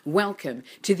Welcome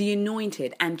to the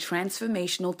anointed and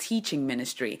transformational teaching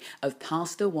ministry of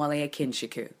Pastor Wale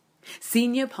Akinshiku,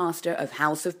 Senior Pastor of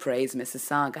House of Praise,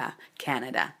 Mississauga,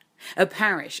 Canada, a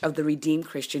parish of the Redeemed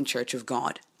Christian Church of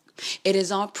God. It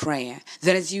is our prayer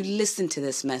that as you listen to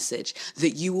this message,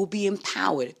 that you will be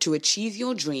empowered to achieve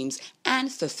your dreams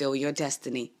and fulfill your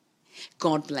destiny.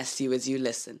 God bless you as you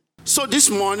listen. So this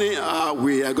morning,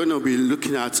 we are going to be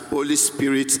looking at Holy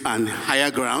Spirit and higher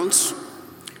grounds.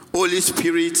 Holy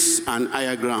Spirit and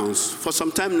higher grounds. For some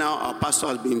time now, our pastor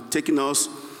has been taking us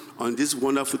on this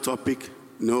wonderful topic,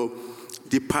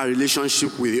 deeper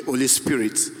relationship with the Holy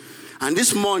Spirit. And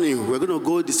this morning, we're going to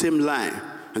go the same line.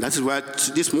 And that is why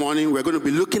this morning, we're going to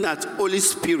be looking at Holy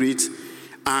Spirit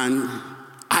and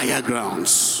higher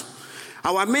grounds.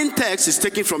 Our main text is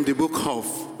taken from the book of,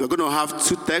 we're going to have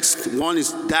two texts. One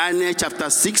is Daniel chapter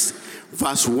 6,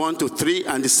 verse 1 to 3,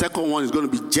 and the second one is going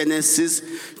to be Genesis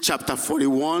chapter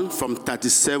 41 from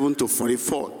 37 to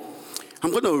 44.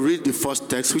 I'm going to read the first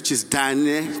text, which is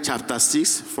Daniel chapter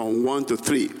 6 from 1 to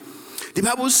 3. The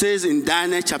Bible says in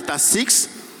Daniel chapter 6,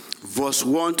 verse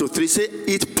 1 to 3, say,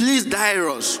 "It pleased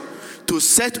Darius to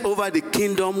set over the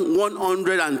kingdom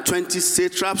 120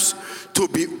 satraps to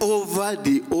be over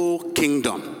the whole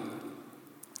kingdom.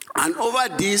 And over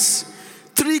this,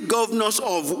 3 governors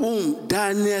of whom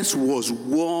Daniel was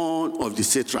one of the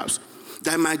satraps,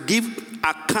 that might give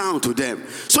account to them,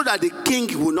 so that the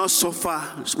king will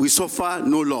suffer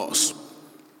no loss."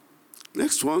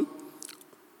 Next one.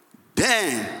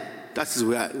 Then, that is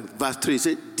where verse 3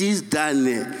 says, "This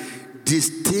Daniel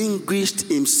distinguished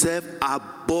himself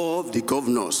above the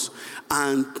governors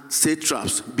and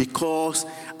satraps because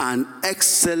an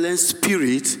excellent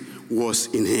spirit was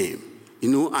in him."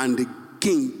 And the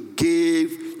king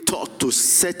gave thought to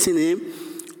setting him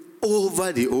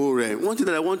over the whole realm. One thing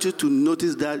that I want you to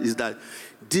notice is that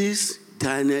this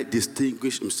Daniel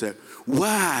distinguished himself.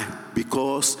 Why?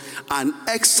 Because an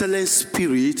excellent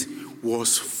spirit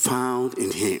was found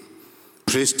in him.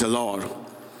 Praise the Lord.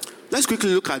 Let's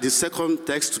quickly look at the second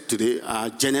text today,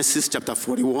 Genesis chapter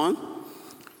 41.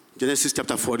 Genesis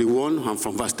chapter 41, and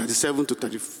from verse 37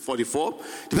 to 44.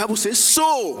 The Bible says,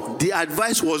 "So the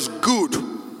advice was good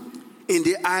in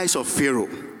the eyes of Pharaoh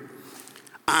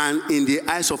and in the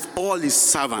eyes of all his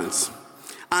servants.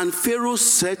 And Pharaoh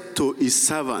said to his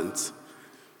servants,"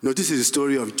 this is the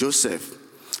story of Joseph.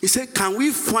 He said, "Can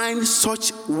we find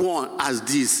such one as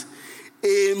this,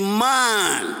 a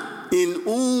man in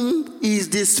whom is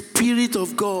the Spirit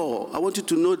of God?" I want you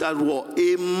to know that word,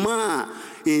 a man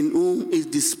in whom is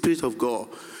the Spirit of God.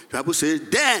 The Bible says,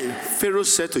 "Then Pharaoh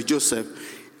said to Joseph,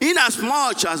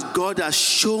 inasmuch as God has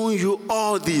shown you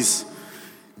all this,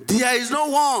 there is no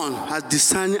one as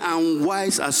discerning and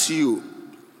wise as you.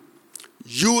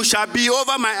 You shall be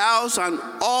over my house, and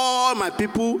all my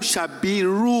people shall be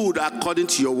ruled according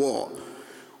to your word.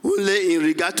 Only in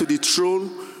regard to the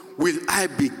throne will I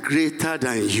be greater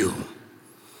than you."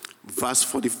 Verse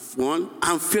 41,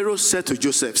 "And Pharaoh said to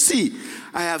Joseph, see,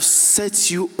 I have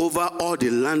set you over all the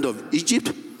land of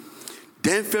Egypt."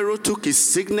 Then Pharaoh took his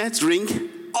signet ring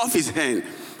off his hand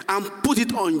and put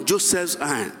it on Joseph's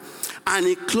hand. And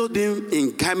he clothed him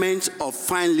in garments of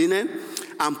fine linen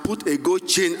and put a gold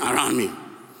chain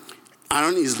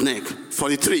around his neck.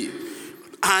 43,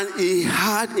 "And he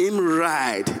had him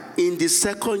ride in the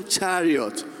second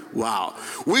chariot,"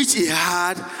 "which he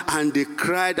had, and they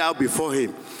cried out before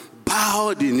him,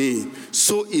 bowed the knee.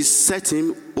 So he set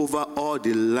him over all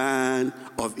the land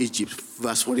of Egypt."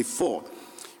 Verse 44,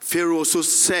 "Pharaoh also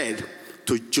said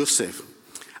to Joseph,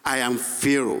 I am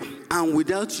Pharaoh, and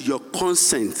without your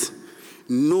consent,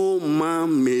 no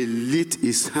man may lift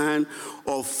his hand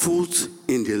or foot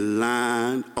in the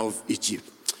land of Egypt."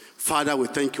 Father, we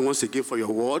thank you once again for your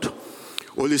word.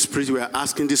 Holy Spirit, we are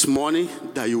asking this morning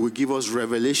that you will give us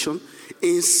revelation,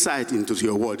 insight into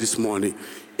your word this morning,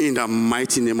 in the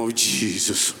mighty name of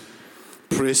Jesus.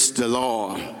 Praise the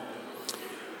Lord.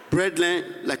 Brethren,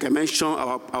 like I mentioned,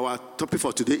 our topic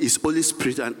for today is Holy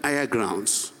Spirit and higher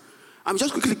grounds. I'm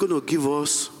just quickly going to give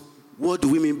us what do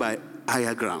we mean by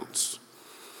higher grounds.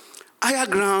 Higher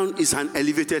ground is an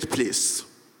elevated place,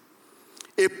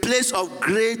 a place of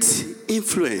great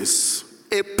influence,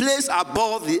 a place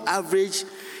above the average,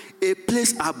 a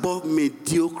place above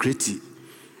mediocrity,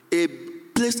 a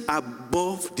place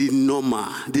above the normal,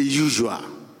 the usual.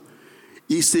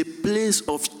 It's a place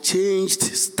of changed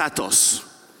status,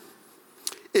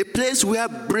 a place where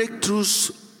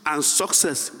breakthroughs and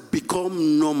success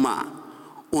become normal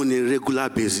on a regular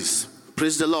basis.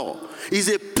 Praise the Lord. It's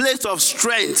a place of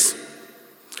strength.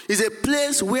 It's a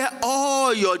place where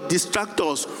all your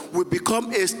distractors will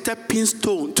become a stepping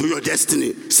stone to your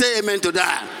destiny. Say amen to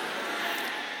that.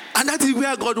 And that is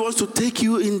where God wants to take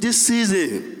you in this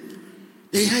season.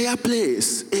 A higher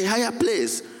place, a higher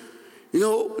place.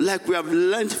 Like we have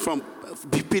learned from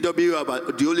PW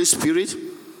about the Holy Spirit.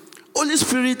 Holy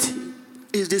Spirit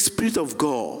is the Spirit of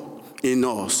God in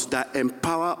us that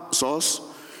empowers us,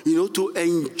 to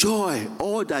enjoy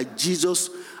all that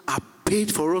Jesus has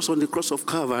paid for us on the cross of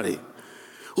Calvary.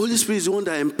 Holy Spirit is the one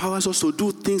that empowers us to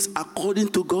do things according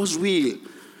to God's will.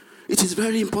 It is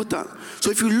very important.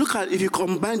 So if you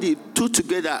combine the two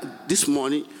together this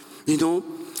morning,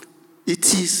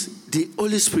 it is the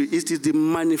Holy Spirit. It is the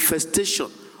manifestation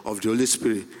of the Holy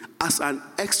Spirit as an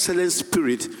excellent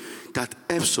spirit that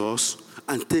helps us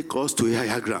and take us to a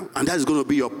higher ground. And that is going to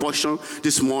be your portion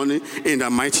this morning in the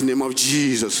mighty name of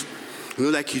Jesus.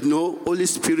 Holy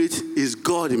Spirit is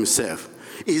God himself.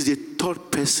 He is the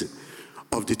third person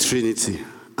of the Trinity.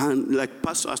 And like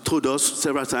Pastor has told us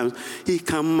several times, he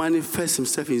can manifest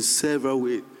himself in several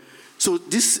ways. So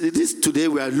this today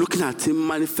we are looking at him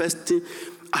manifesting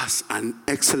as an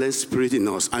excellent spirit in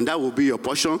us. And that will be your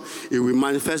portion. It will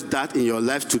manifest that in your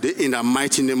life today in the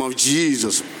mighty name of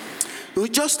Jesus.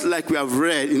 Just like we have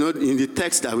read, in the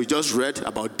text that we just read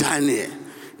about Daniel.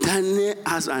 Daniel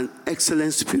has an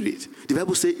excellent spirit. The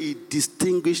Bible says he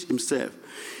distinguished himself.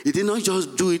 He did not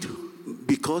just do it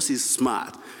because he's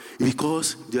smart.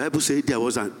 Because the Bible says there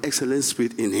was an excellent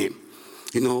spirit in him.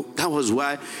 That was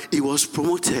why he was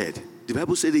promoted. The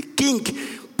Bible said the king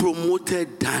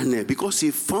promoted Daniel because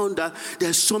he found that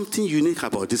there's something unique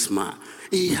about this man.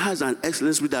 He has an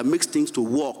excellent spirit that makes things to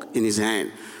work in his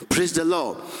hand. Praise the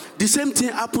Lord. The same thing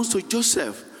happens to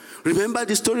Joseph. Remember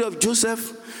the story of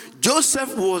Joseph?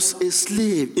 Joseph was a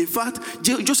slave. In fact,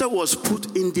 Joseph was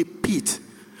put in the pit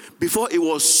before he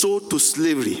was sold to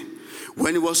slavery.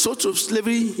 When he was sold to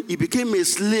slavery, he became a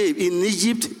slave in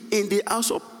Egypt in the house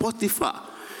of Potiphar.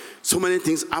 So many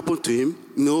things happened to him,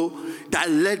 that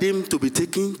led him to be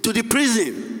taken to the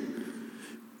prison.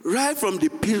 Right from the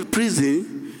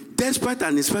prison, despite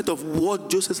and in spite of what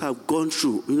Joseph had gone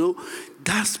through,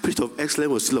 that spirit of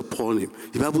excellence was still upon him.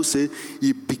 The Bible says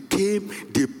he became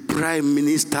the prime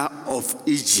minister of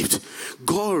Egypt.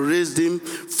 God raised him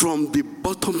from the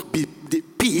bottom pit,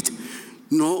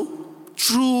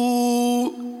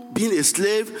 through being a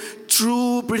slave,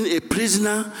 through being a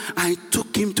prisoner, and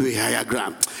took him to a higher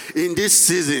ground. In this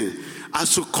season,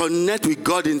 as you connect with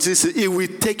God in this season, it will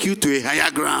take you to a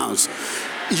higher grounds.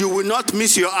 You will not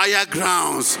miss your higher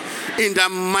grounds in the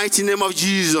mighty name of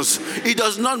Jesus. It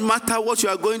does not matter what you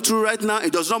are going through right now.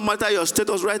 It does not matter your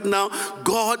status right now.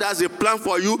 God has a plan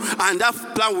for you, and that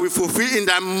plan will be fulfilled in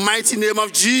the mighty name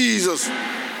of Jesus.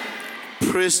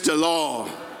 Praise the Lord.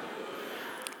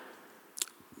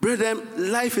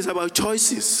 Brethren, life is about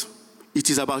choices.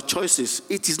 It is about choices.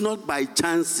 It is not by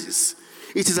chances.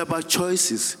 It is about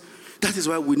choices. That is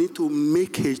why we need to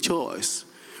make a choice.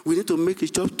 We need to make a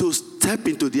choice to step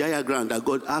into the higher ground that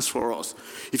God has for us.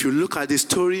 If you look at the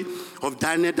story of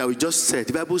Daniel that we just said,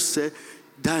 the Bible said,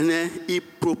 Daniel, he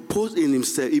proposed in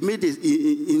himself. He made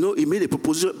a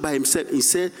proposal by himself. He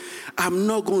said, I'm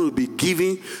not going to be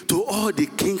giving to all the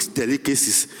king's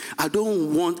delicacies. I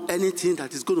don't want anything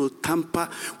that is going to tamper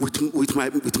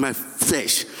with my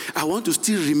flesh. I want to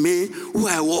still remain who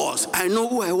I was. I know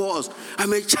who I was.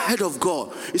 I'm a child of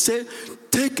God. He said,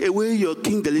 take away your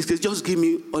king delicacies. Just give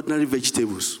me ordinary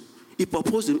vegetables. He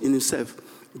proposed in himself.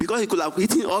 Because he could have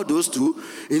eaten all those too,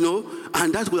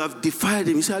 and that would have defiled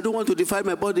him. He said, I don't want to defile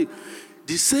my body.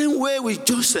 The same way with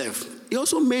Joseph, he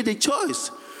also made a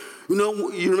choice.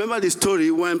 You remember the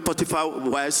story when Potiphar's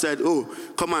wife said,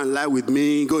 come and lie with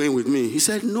me, go in with me. He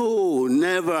said, no,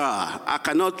 never. I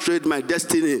cannot trade my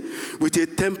destiny with a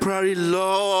temporary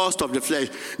lust of the flesh.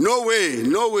 No way,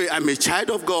 no way. I'm a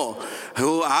child of God.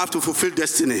 I have to fulfill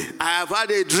destiny. I have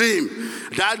had a dream.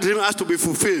 That dream has to be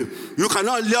fulfilled. You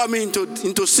cannot lure me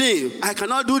into sin. I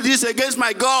cannot do this against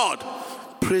my God.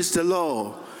 Praise the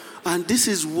Lord. And this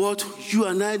is what you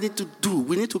and I need to do.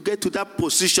 We need to get to that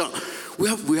position. We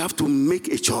have to make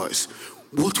a choice.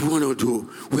 What we want to do.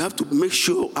 We have to make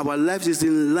sure our lives is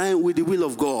in line with the will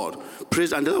of God.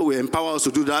 Praise, and that will empower us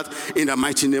to do that in the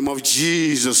mighty name of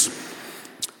Jesus.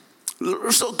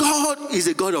 So God is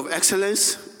a God of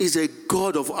excellence. He's a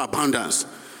God of abundance.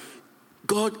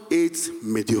 God hates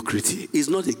mediocrity. He's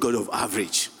not a God of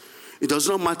average. It does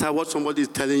not matter what somebody is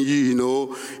telling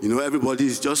you, everybody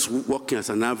is just working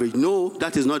as an average. No,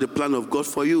 that is not the plan of God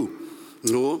for you.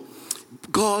 No,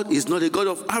 God is not a God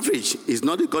of average. He's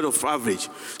not a God of average.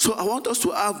 So I want us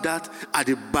to have that at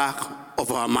the back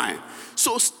of our mind.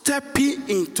 So stepping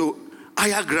into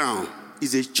higher ground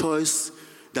is a choice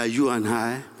that you and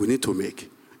I, we need to make.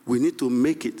 We need to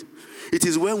make it. It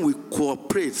is when we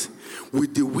cooperate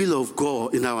with the will of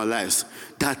God in our lives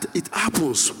that it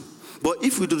happens. But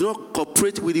if we do not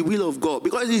cooperate with the will of God,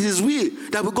 because it is His will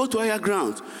that we go to higher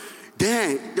ground,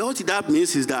 then what that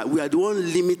means is that we are the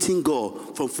one limiting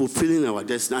God from fulfilling our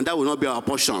destiny, and that will not be our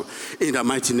portion in the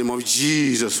mighty name of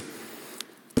Jesus.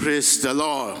 Praise the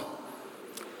Lord.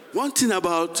 One thing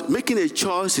about making a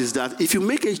choice is that if you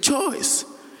make a choice,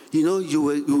 you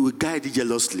will guide it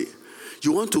jealously.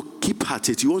 You want to keep at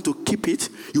it. You want to keep it.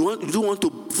 You don't want to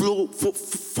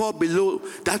fall below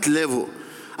that level.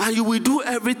 And you will do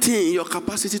everything in your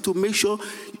capacity to make sure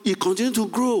it continues to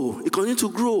grow. It continues to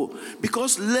grow.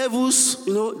 Because levels,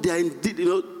 there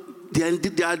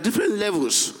are different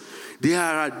levels. There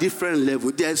are different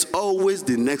levels. There's always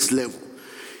the next level.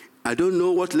 I don't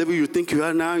know what level you think you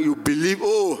are now. You believe,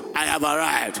 oh, I have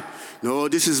arrived. No,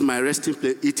 this is my resting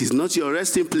place. It is not your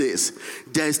resting place.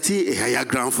 There is still a higher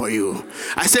ground for you.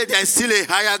 I said there is still a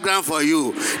higher ground for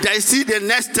you. There is still the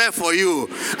next step for you.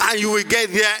 And you will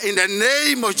get there in the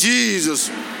name of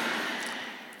Jesus.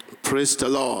 Praise the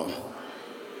Lord.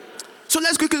 So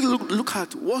let's quickly look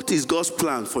at what is God's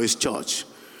plan for His church.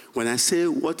 When I say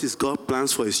what is God's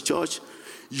plans for His church,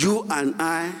 you and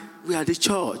I, we are the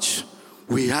church.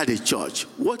 We are the church.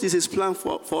 What is His plan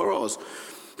for us?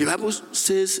 The Bible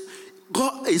says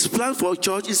His plan for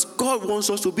church is God wants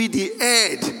us to be the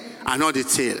head and not the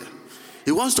tail.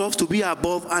 He wants us to be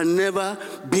above and never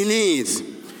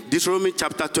beneath. Deuteronomy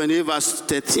chapter 28 verse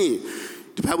 13.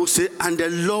 The Bible says, and the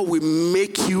Lord will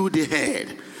make you the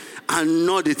head and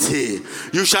not the tail.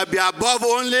 You shall be above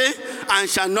only and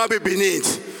shall not be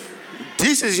beneath.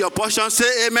 This is your portion.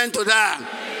 Say amen to that.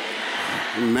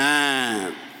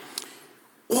 Amen.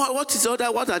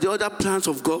 What are the other plans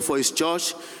of God for His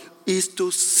church? Is to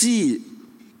see,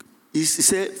 He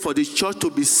said, for the church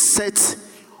to be set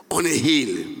on a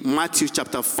hill. Matthew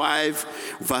chapter 5,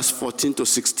 verse 14 to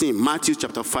 16. Matthew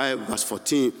chapter 5, verse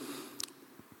 14.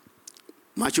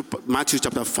 Matthew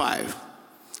chapter 5.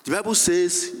 The Bible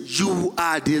says, you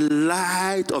are the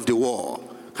light of the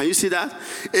world. Can you see that?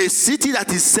 A city that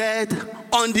is set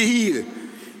on the hill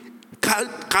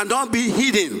cannot be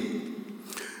hidden.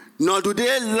 Nor do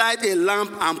they light a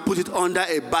lamp and put it under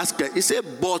a basket. It said,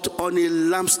 but on a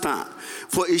lampstand,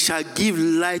 for it shall give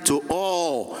light to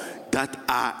all that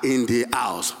are in the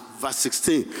house. Verse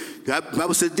 16. The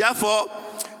Bible says, therefore,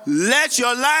 let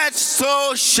your light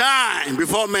so shine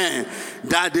before men,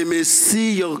 that they may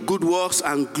see your good works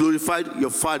and glorify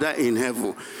your Father in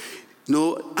heaven.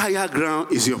 No, higher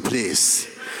ground is your place.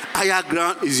 Higher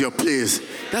ground is your place.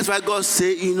 That's why God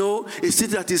said, a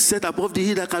city that is set above the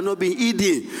hill that cannot be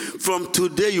hidden. From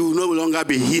today, you will no longer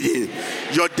be hidden.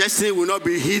 Your destiny will not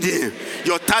be hidden.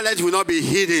 Your talent will not be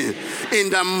hidden. In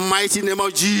the mighty name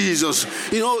of Jesus.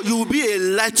 You will be a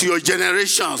light to your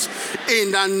generations.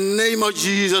 In the name of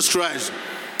Jesus Christ.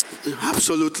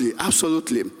 Absolutely,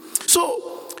 absolutely.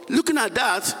 So, looking at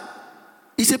that,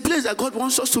 it's a place that God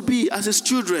wants us to be as His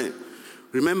children.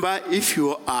 Remember, if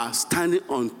you are standing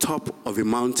on top of a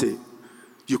mountain,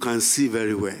 you can see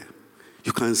very well.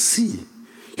 You can see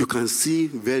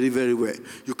very, very well.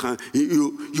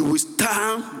 You will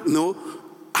stand,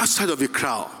 outside of a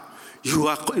crowd.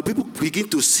 People begin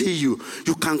to see you.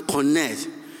 You can connect.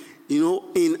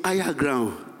 In higher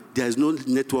ground, there is no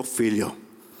network failure.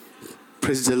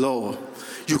 Praise the Lord.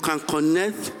 You can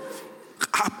connect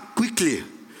up quickly.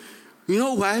 You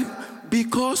know why?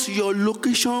 Because your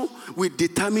location will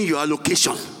determine your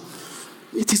allocation.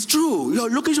 It is true. Your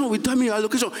location will determine your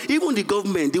allocation. Even the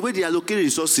government, the way they allocate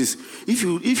resources, if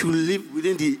you live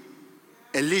within the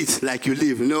elite like you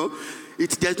live,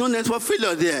 there's no network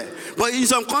failure there. But in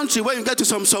some country, when you get to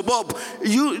some suburb,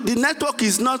 the network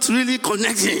is not really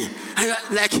connecting. And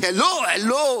you're like,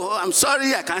 hello, I'm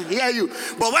sorry, I can't hear you.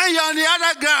 But when you're on the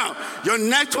other ground, your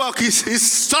network is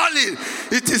solid.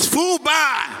 It is full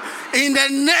bar. In the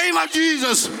name of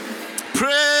Jesus.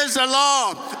 Praise the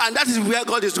Lord. And that is where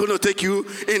God is going to take you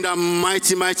in the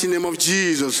mighty, mighty name of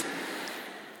Jesus.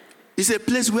 It's a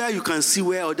place where you can see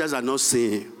where others are not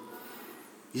seeing.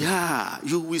 Yeah,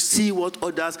 you will see what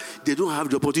others, they don't have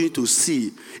the opportunity to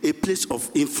see. A place of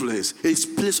influence, a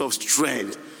place of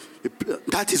strength.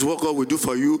 That is what God will do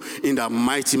for you in the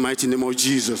mighty, mighty name of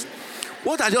Jesus.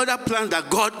 What are the other plans that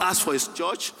God has for His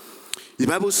church? The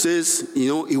Bible says,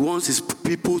 He wants His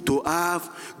people to have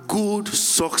good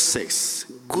success.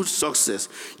 Good success.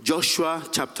 Joshua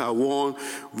chapter 1,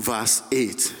 verse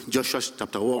 8. Joshua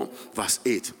chapter 1, verse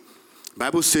 8. The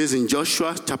Bible says in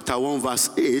Joshua chapter 1, verse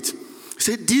 8, it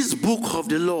says, this book of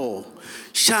the law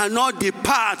shall not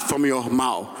depart from your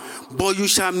mouth, but you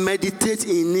shall meditate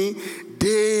in it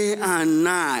day and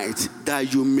night,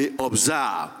 that you may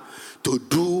observe to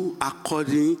do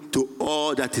according to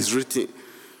all that is written.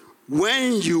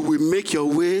 When you will make your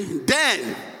way,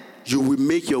 then you will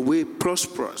make your way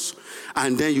prosperous,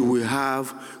 and then you will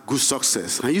have good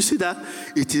success. And you see that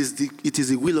it is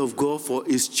the will of God for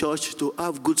his church to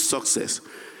have good success.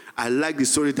 I like the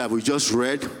story that we just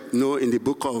read, in the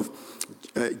book of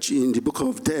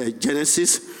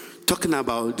Genesis, talking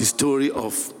about the story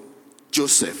of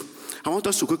Joseph. I want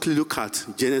us to quickly look at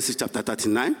Genesis chapter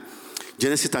 39.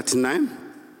 Genesis 39.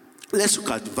 Let's look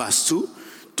at verse 2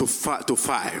 to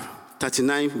 5.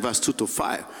 39 verse 2 to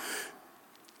 5.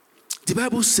 The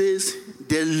Bible says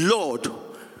the Lord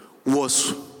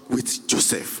was with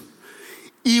Joseph.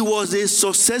 He was a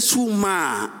successful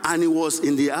man, and he was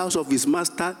in the house of his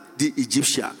master, the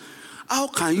Egyptian. How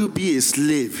can you be a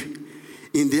slave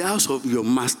in the house of your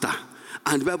master,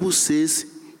 and the Bible says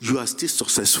you are still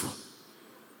successful?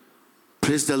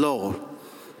 Praise the Lord.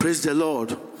 Praise the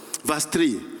Lord. Verse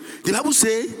 3. The Bible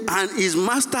says, and his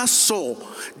master saw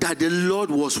that the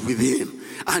Lord was with him,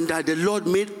 and that the Lord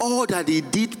made all that he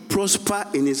did prosper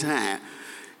in his hand.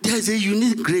 There is a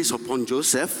unique grace upon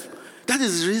Joseph. That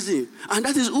is the reason. And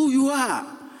that is who you are.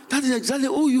 That is exactly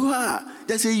who you are.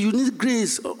 There's a unique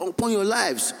grace upon your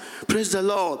lives. Praise the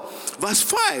Lord. Verse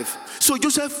 5. So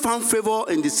Joseph found favor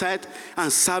in the sight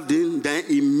and served him. Then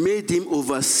he made him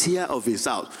overseer of his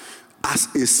house as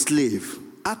a slave.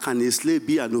 How can a slave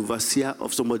be an overseer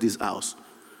of somebody's house?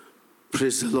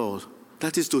 Praise the Lord.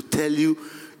 That is to tell you,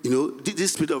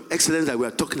 this spirit of excellence that we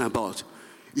are talking about,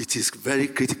 it is very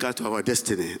critical to our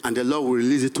destiny. And the Lord will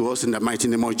release it to us in the mighty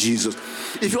name of Jesus.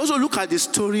 If you also look at the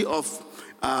story of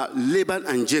Laban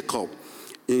and Jacob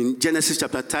in Genesis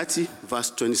chapter 30,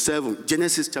 verse 27.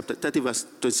 Genesis chapter 30, verse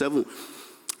 27.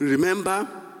 Remember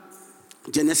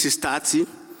Genesis 30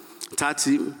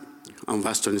 and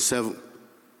verse 27.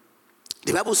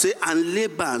 The Bible says, and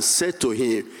Laban said to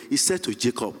him, he said to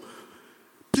Jacob,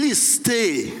 please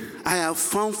stay, I have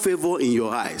found favor in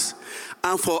your eyes.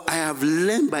 And for I have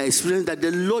learned by experience that the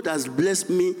Lord has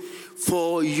blessed me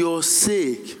for your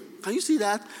sake. Can you see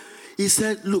that? He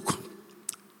said, look,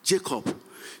 Jacob,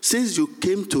 since you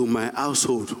came to my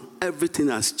household, everything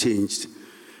has changed.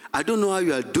 I don't know how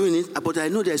you are doing it, but I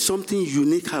know there's something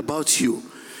unique about you.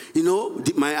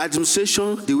 My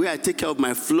administration, the way I take care of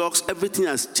my flocks, everything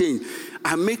has changed.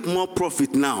 I make more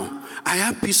profit now. I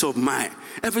have peace of mind.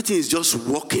 Everything is just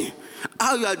working.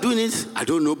 How you are doing it, I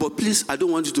don't know, but please, I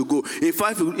don't want you to go. In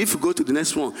fact, if you go to the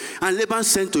next one, and Laban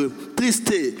said to him, please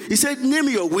stay. He said, name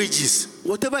your wages.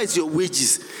 Whatever is your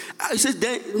wages. He said,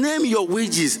 then name your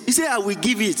wages. He said, I will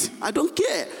give it. I don't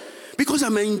care. Because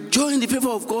I'm enjoying the favor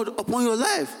of God upon your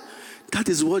life. That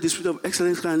is what the spirit of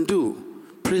excellence can do.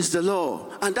 Praise the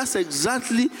Lord. And that's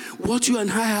exactly what you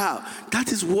and I have.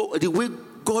 That is the way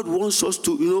God wants us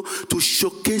to, to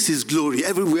showcase his glory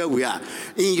everywhere we are.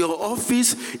 In your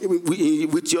office, in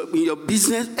your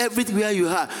business, everywhere you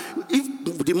are.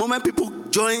 If the moment people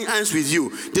join hands with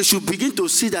you, they should begin to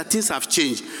see that things have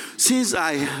changed. Since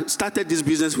I started this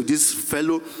business with this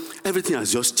fellow, everything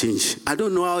has just changed. I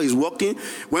don't know how it's working.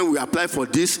 When we apply for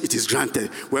this, it is granted.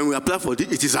 When we apply for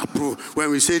this, it is approved. When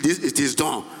we say this, it is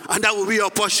done. And that will be your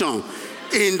portion.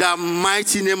 In the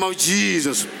mighty name of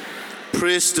Jesus.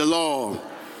 Praise the Lord.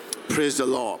 Praise the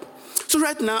Lord. So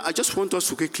right now, I just want us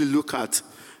to quickly look at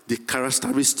the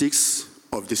characteristics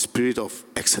of the spirit of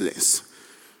excellence.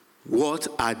 What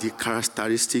are the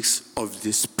characteristics of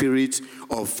the spirit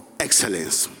of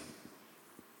excellence?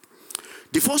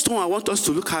 The first one I want us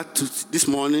to look at this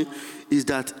morning is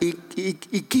that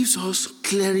it gives us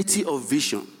clarity of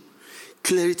vision.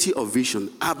 Clarity of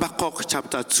vision. Habakkuk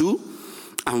chapter 2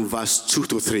 and verse 2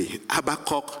 to 3.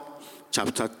 Habakkuk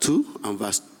chapter 2 and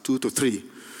verse 2 to 3.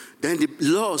 Then the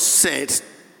Lord said,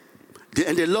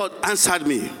 and the Lord answered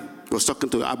me, he was talking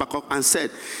to Habakkuk, and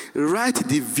said, write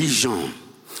the vision,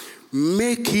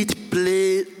 make it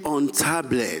plain on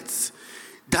tablets,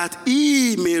 that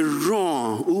he may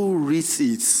run who reads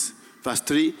it. Verse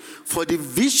 3, for the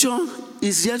vision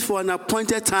is yet for an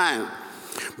appointed time,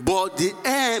 but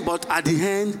at the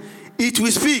end it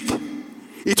will speak.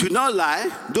 It will not lie,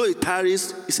 though it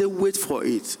tarries. He said, wait for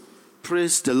it.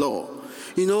 Praise the Lord.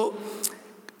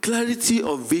 Clarity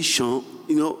of vision,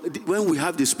 when we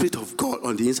have the Spirit of God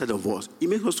on the inside of us, it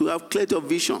makes us to have clarity of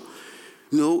vision.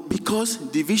 Because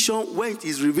the vision, when it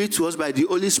is revealed to us by the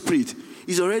Holy Spirit,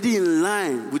 is already in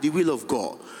line with the will of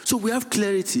God. So we have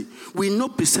clarity. We know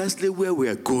precisely where we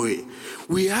are going.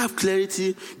 We have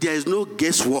clarity. There is no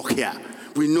guesswork here.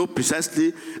 We know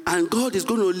precisely. And God is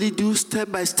going to lead you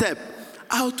step by step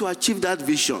how to achieve that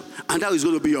vision. And that is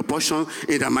going to be your portion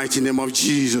in the mighty name of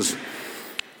Jesus.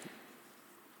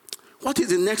 What is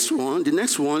the next one? The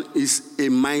next one is a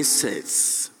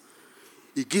mindset.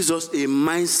 It gives us a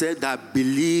mindset that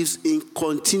believes in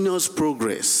continuous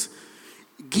progress.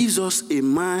 It gives us a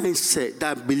mindset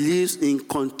that believes in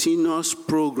continuous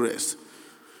progress.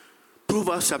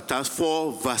 Proverbs chapter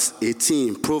 4, verse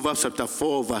 18. Proverbs chapter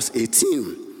 4, verse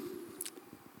 18.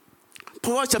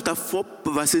 Proverbs chapter 4,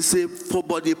 verse 18 says, "For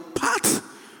but the path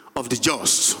of the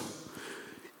just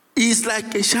is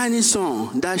like a shining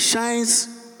sun that shines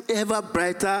ever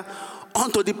brighter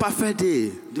unto the perfect day."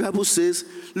 The Bible says,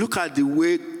 look at the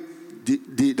way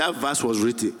that verse was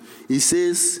written. It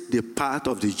says, the path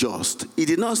of the just. It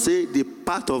did not say the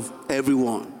path of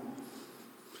everyone.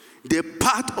 The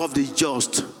path of the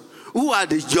just. Who are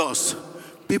the just?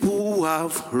 People who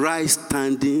have right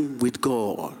standing with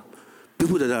God.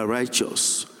 People that are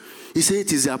righteous. He said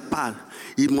it is their path.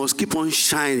 It must keep on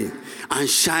shining and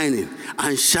shining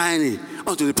and shining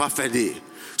unto the perfect day.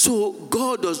 So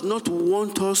God does not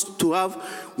want us to have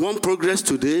one progress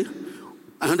today,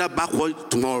 another backward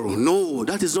tomorrow. No,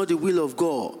 that is not the will of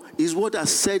God. His word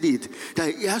has said it, that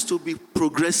it has to be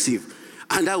progressive.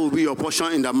 And that will be your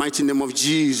portion in the mighty name of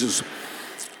Jesus.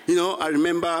 You know, I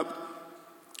remember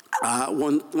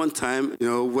one time, you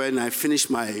know, when I finished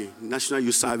my national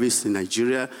youth service in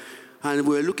Nigeria, and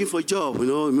we were looking for a job, you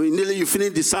know, nearly you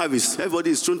finish the service, everybody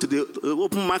is thrown to the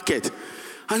open market.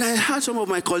 And I heard some of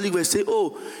my colleagues say,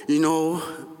 "Oh, you know,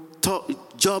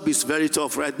 job is very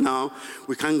tough right now.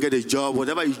 We can't get a job.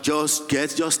 Whatever you just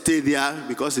get, just stay there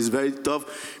because it's very tough."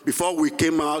 Before we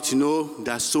came out, you know,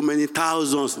 there's so many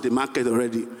thousands in the market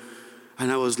already.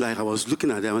 And I was looking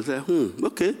at them. I was like,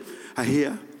 okay, I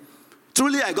hear.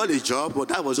 Truly, I got a job, but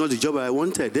that was not the job I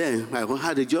wanted then. I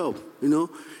had a job, you know,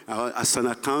 as an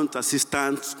account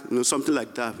assistant, you know, something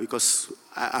like that, because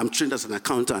I'm trained as an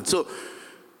accountant. So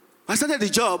I started the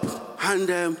job,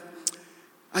 and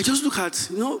I just look at,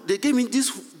 you know, they gave me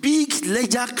this big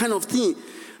ledger kind of thing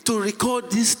to record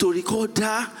this, to record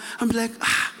that. I'm like,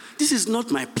 this is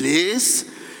not my place.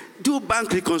 Do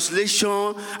bank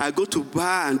reconciliation. I go to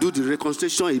bar and do the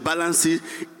reconciliation, it balances.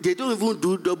 They don't even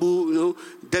do double, you know,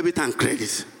 debit and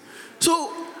credit.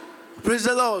 So, praise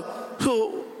the Lord.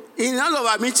 So, in all of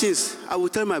our meetings, I will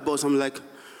tell my boss, I'm like,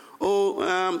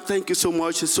 thank you so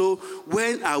much. So,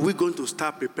 when are we going to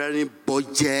start preparing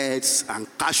budgets and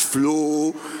cash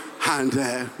flow and,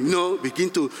 you know, begin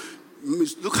to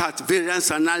look at variance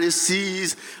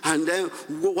analysis, and then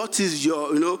what is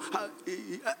your, you know,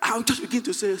 I'll just begin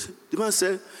to say, the man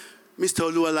said,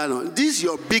 "Mr. Oluwalana, this is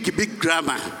your big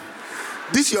grammar.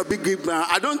 This is your big grammar.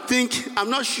 I'm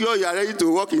not sure you are ready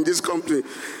to work in this company.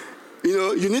 You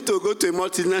know, you need to go to a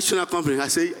multinational company." I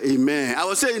say, amen. I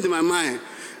was saying in my mind,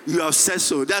 you have said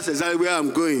so. That's exactly where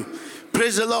I'm going.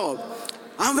 Praise the Lord.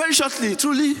 And very shortly,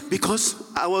 truly, because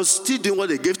I was still doing what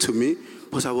they gave to me,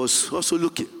 but I was also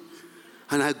looking.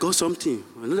 And I got something,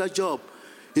 another job.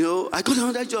 You know, I got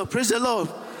another job. Praise the Lord.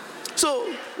 So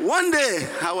one day,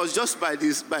 I was just by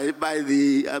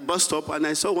the bus stop, and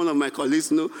I saw one of my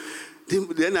colleagues, you know.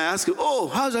 Then I asked him, "Oh,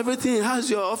 how's everything? How's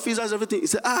your office? How's everything?" He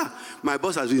said, "My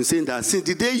boss has been saying that since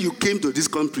the day you came to this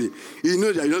company, you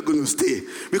know that you're not going to stay.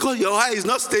 Because your eye is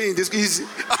not staying in this, he's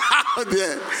out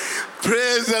there."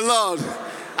 Praise the Lord.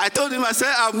 I told him, I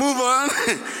said, "I'll move on."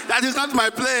 That is not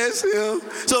my place, you know.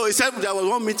 So he said, there was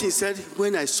one meeting, he said,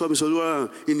 when I saw Mr.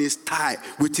 Oluwalana in his tie,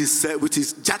 with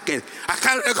his jacket, I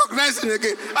can't recognize him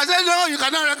again. I said, "No, you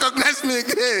cannot recognize me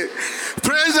again."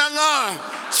 Praise the Lord.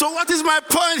 So what is my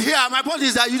point here? My point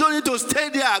is that you don't need to stay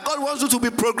there. God wants you to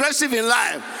be progressive in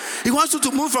life. He wants you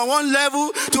to move from one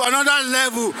level to another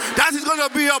level. That is going to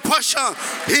be your portion.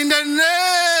 In the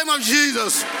name of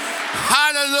Jesus.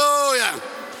 Hallelujah.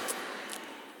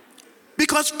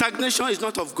 Because stagnation is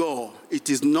not of God. It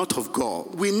is not of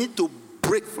God. We need to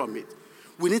break from it.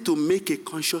 We need to make a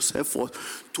conscious effort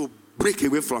to break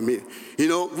away from it. You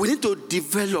know, we need to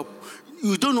develop.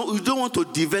 You don't want to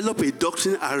develop a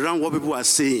doctrine around what people are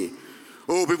saying.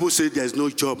 Oh, people say there's no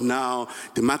job now.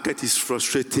 The market is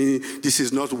frustrating. This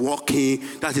is not working.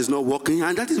 That is not working.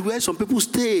 And that is where some people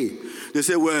stay. They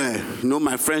say, "Well, you know,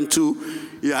 my friend too,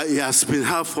 he has been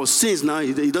out for since now.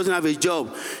 He doesn't have a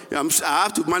job. I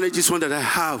have to manage this one that I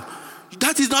have."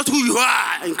 That is not who you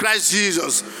are in Christ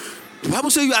Jesus. The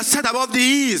Bible says you are set above the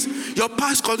hills. Your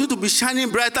path continues to be shining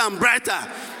brighter and brighter.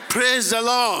 Praise the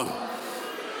Lord.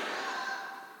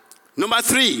 Number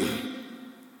 3.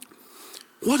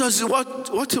 What are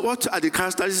the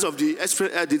characteristics of the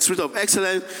spirit of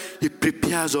excellence? It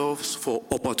prepares us for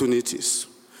opportunities.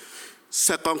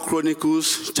 2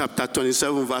 Chronicles chapter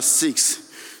 27 verse 6.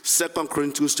 2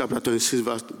 Chronicles chapter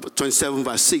 27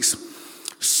 verse 6.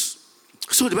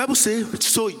 So the Bible says,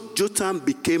 so Jotham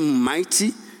became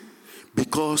mighty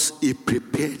because he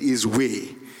prepared his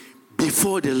way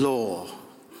before the law.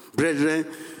 Brethren,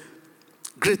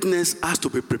 greatness has to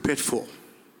be prepared for.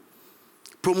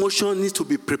 Promotion needs to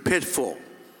be prepared for.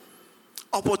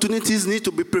 Opportunities need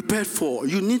to be prepared for.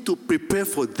 You need to prepare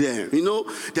for them.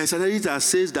 There's an idea that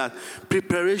says that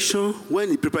preparation, when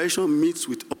the preparation meets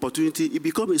with opportunity, it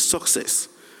becomes a success.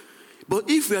 But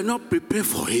if we are not prepared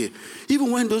for it,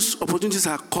 even when those opportunities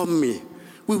are coming,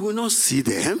 we will not see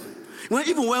them.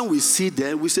 Even when we see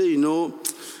them, we say,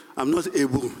 I'm not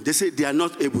able. They say they are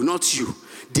not able, not you.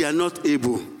 They are not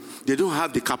able. They don't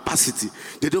have the capacity.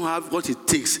 They don't have what it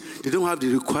takes. They don't have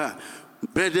the require.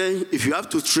 Brethren, if you have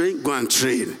to train, go and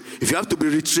train. If you have to be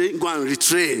retrained, go and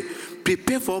retrain.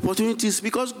 Prepare for opportunities,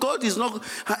 because God is not,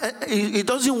 He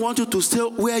doesn't want you to stay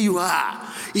where you are.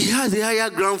 He has a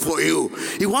higher ground for you.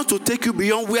 He wants to take you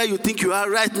beyond where you think you are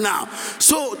right now.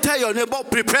 So tell your neighbor,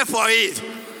 prepare for it.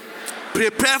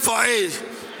 Prepare for it.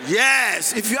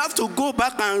 Yes, if you have to go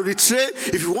back and retrain,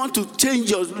 if you want to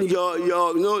change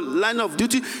your line of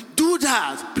duty, do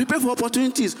that. Prepare for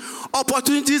opportunities.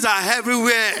 Opportunities are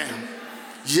everywhere.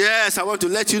 Yes, I want to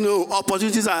let you know,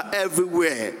 opportunities are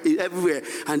everywhere,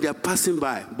 and they are passing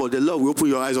by. But the Lord will open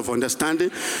your eyes of understanding.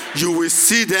 You will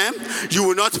see them. You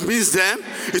will not miss them.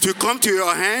 It will come to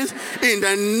your hands in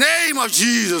the name of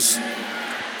Jesus.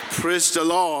 Praise the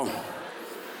Lord.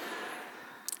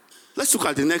 Let's look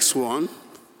at the next one.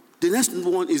 The next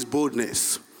one is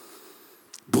boldness.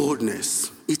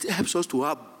 Boldness. It helps us to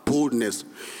have boldness.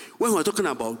 When we're talking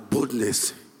about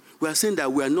boldness, we are saying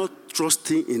that we are not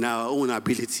trusting in our own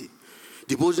ability.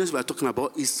 The boldness we are talking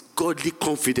about is godly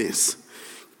confidence.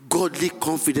 Godly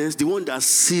confidence, the one that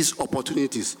sees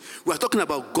opportunities. We are talking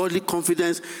about godly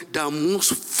confidence that moves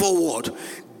forward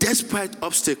despite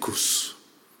obstacles.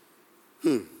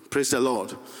 Praise the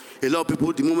Lord. A lot of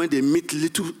people, the moment they meet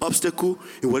little obstacle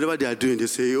in whatever they are doing, they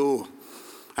say,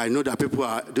 I know that people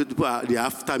are they're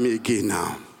after me again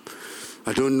now.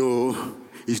 I don't know.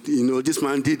 This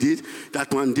man did it,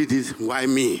 that one did it, why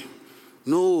me?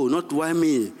 No, not why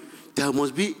me. There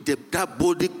must be that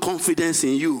body confidence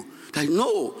in you. That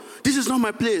no, this is not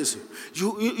my place.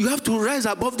 You have to rise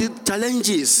above the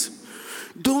challenges.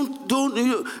 Don't.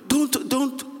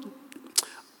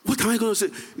 What am I going to say?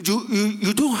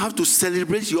 You don't have to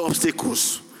celebrate your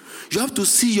obstacles. You have to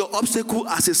see your obstacle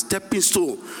as a stepping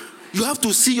stone. You have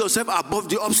to see yourself above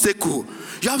the obstacle.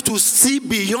 You have to see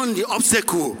beyond the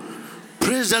obstacle.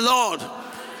 Praise the Lord.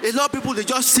 A lot of people, they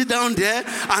just sit down there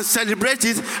and celebrate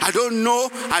it. I don't know.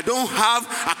 I don't have.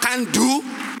 I can't do.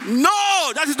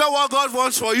 No, that is not what God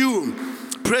wants for you.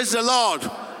 Praise the Lord.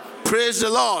 Praise the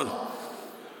Lord.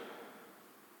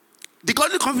 The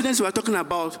godly confidence we are talking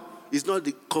about is not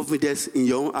the confidence in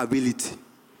your own ability.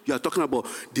 You are talking about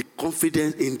the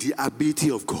confidence in the ability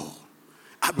of God.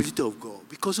 Ability of God.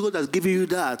 Because God has given you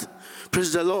that.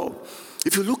 Praise the Lord.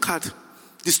 If you look at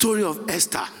the story of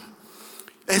Esther,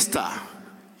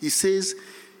 he says,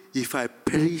 if I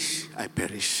perish, I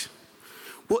perish.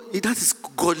 Well, that is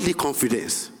godly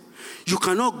confidence. You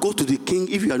cannot go to the king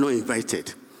if you are not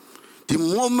invited. The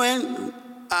moment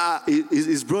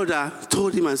his brother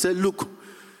told him and said, look,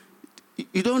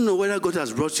 you don't know whether God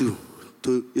has brought you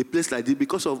to a place like this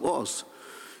because of us.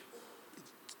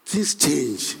 Things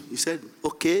change. He said,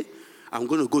 okay, I'm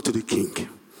going to go to the king.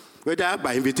 Whether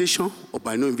by invitation or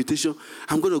by no invitation,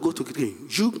 I'm going to go to the king.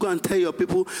 You go and tell your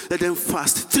people, let them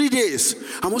fast 3 days.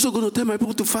 I'm also going to tell my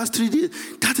people to fast 3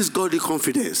 days. That is godly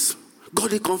confidence.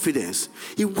 Godly confidence.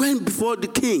 He went before the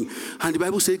king, and the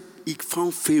Bible said he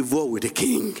found favor with the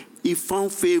king. He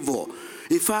found favor.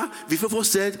 In fact, the favor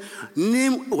said,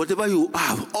 name whatever you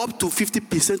have, up to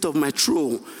 50% of my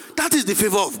throne. That is the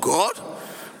favor of God.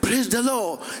 Praise the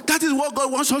Lord. That is what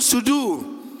God wants us to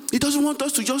do. He doesn't want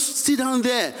us to just sit down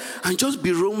there and just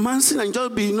be romancing and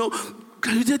just be,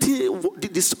 creating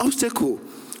this obstacle.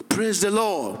 Praise the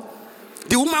Lord.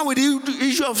 The woman with the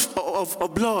issue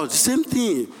of blood, same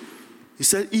thing. He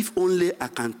said, if only I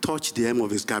can touch the hem of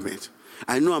his garment.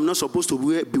 I know I'm not supposed to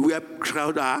be where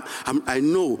crowd are. I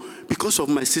know because of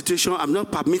my situation, I'm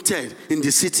not permitted in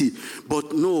the city.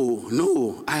 But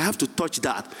no, I have to touch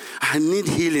that. I need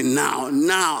healing now.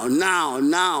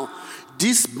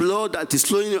 This blood that is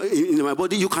flowing in my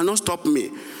body, you cannot stop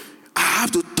me. I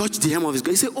have to touch the hem of his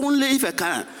garment. He said, only if I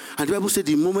can. And the Bible said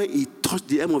the moment he touched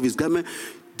the hem of his garment,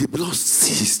 the blood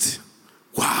ceased.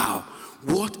 Wow,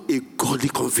 what a godly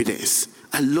confidence.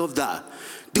 I love that.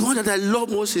 The one that I love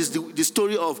most is the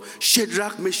story of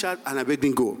Shadrach, Meshach, and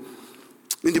Abednego.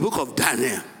 In the book of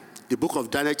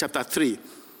Daniel chapter 3,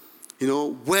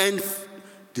 when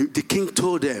the king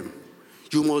told them,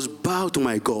 you must bow to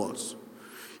my gods.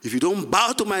 If you don't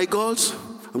bow to my gods,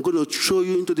 I'm going to throw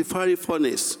you into the fiery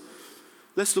furnace.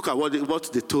 Let's look at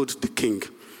what they told the king.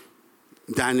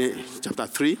 Daniel chapter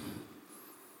 3,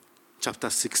 chapter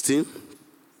 16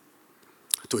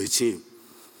 to 18.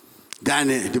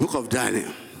 Daniel, the book of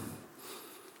Daniel.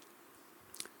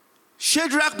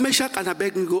 Shadrach, Meshach, and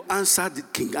Abednego answered the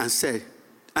king and said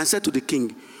to the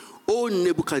king, O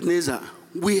Nebuchadnezzar,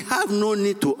 we have no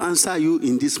need to answer you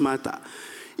in this matter.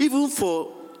 Even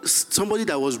for somebody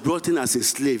that was brought in as a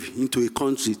slave into a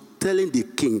country, telling the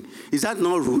king, is that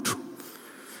not rude?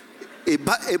 A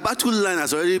battle line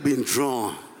has already been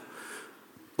drawn.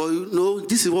 But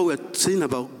this is what we're saying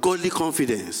about godly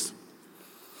confidence.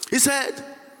 He said,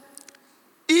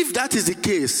 if that is the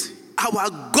case, our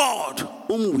God,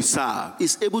 whom we serve,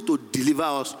 is able to deliver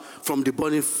us from the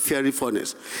burning fiery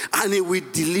furnace. And he will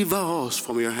deliver us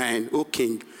from your hand, O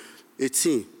king.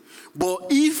 18. But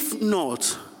if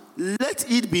not, let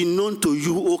it be known to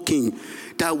you, O king,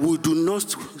 that we do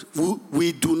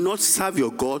not serve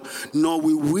your God, nor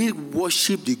will we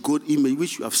worship the God image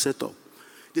which you have set up.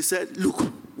 They said, look,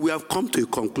 we have come to a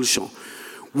conclusion.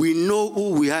 We know who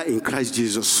we are in Christ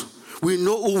Jesus. We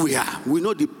know who we are. We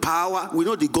know the power. We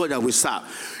know the God that we serve.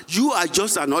 You are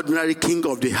just an ordinary king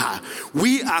of the heart.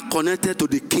 We are connected to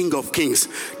the King of Kings,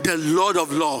 the Lord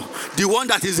of Lords, the one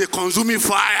that is a consuming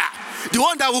fire, the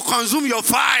one that will consume your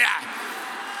fire.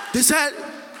 They said,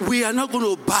 we are not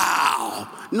going to bow.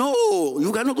 No,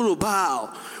 you are not going to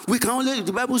bow. We can only,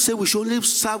 the Bible says we should only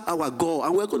serve our God,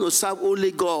 and we're going to serve only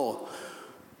God.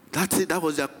 That's it. That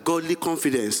was their godly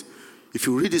confidence. If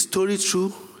you read the story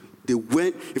through, they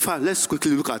went, in fact, let's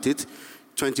quickly look at it.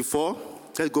 24,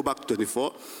 let's go back to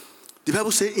 24. The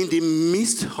Bible says, in the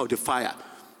midst of the fire,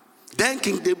 then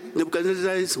King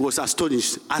Nebuchadnezzar was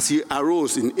astonished as he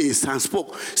arose in haste and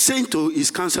spoke, saying to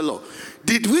his counselor,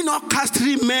 did we not cast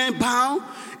 3 men bound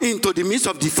into the midst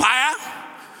of the fire?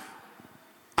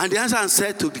 And the answer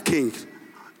said to the king,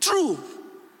 true,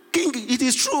 king, it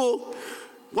is true.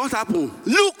 What happened?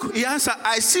 Look, he answered,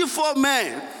 I see 4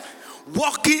 men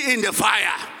walking in the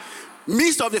fire,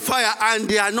 midst of the fire, and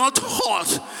they are not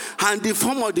hot, and the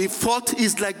form of the 4th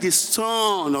is like the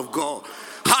Son of God.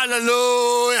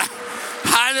 Hallelujah,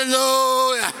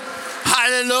 hallelujah,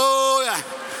 hallelujah.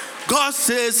 God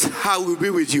says, I will be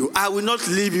with you. I will not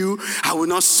leave you. I will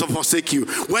not forsake you.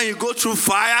 When you go through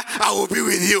fire, I will be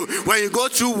with you. When you go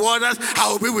through waters,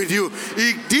 I will be with you.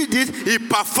 He did it. He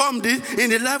performed it in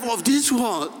the life of this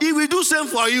world. He will do same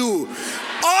for you.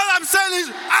 All I'm saying is,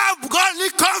 have godly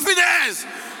confidence.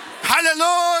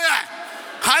 Hallelujah.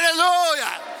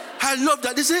 Hallelujah. I love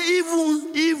that. They say,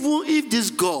 even if this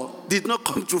God did not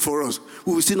come through for us,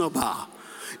 we will still not bow.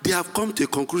 They have come to a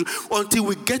conclusion. Until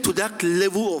we get to that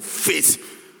level of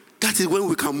faith, that is when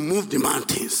we can move the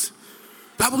mountains.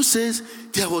 The Bible says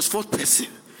there was 4th person.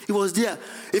 He was there.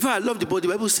 If I love the Bible, the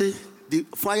Bible says the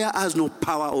fire has no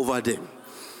power over them.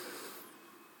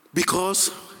 Because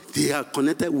they are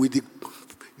connected with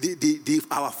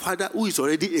our Father, who is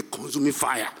already a consuming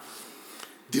fire.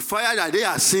 The fire that they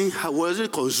are seeing was already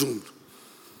consumed.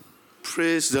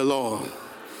 Praise the Lord.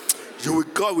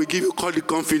 God will give you the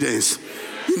confidence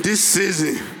in this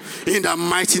season. In the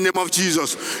mighty name of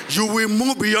Jesus, you will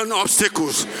move beyond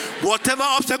obstacles. Whatever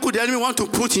obstacle the enemy want to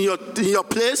put in your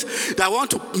place, that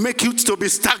want to make you to be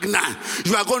stagnant,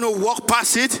 you are going to walk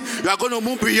past it. You are going to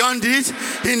move beyond it.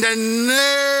 In the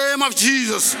name of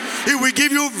Jesus, He will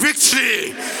give you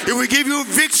victory. He will give you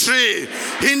victory.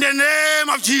 In the name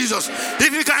of Jesus,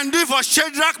 if He can do it for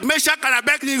Shadrach, Meshach, and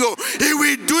Abednego, He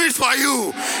will do it for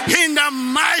you. In the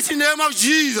mighty name of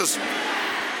Jesus.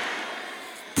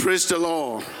 Praise the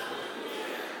Lord.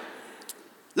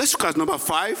 Let's look at number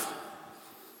 5.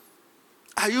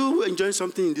 Are you enjoying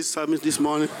something in this service this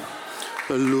morning?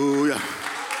 Hallelujah.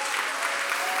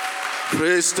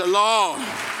 Praise the Lord.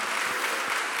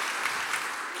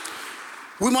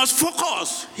 We must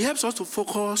focus. He helps us to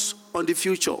focus on the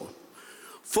future.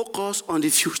 Focus on the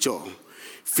future.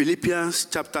 Philippians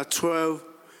chapter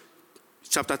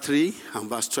 3 and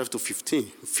verse 12 to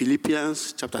 15.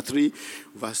 Philippians chapter 3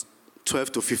 verse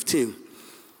 12 to 15.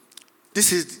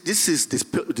 This is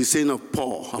the saying of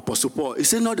Paul, Apostle Paul. He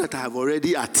said, not that I have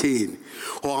already attained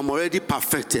or I'm already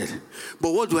perfected,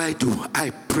 but what do?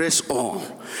 I press on,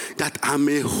 that I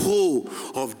may hold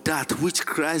of that which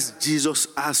Christ Jesus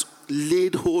has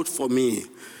laid hold for me.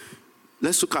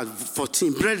 Let's look at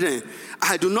 14. Brethren,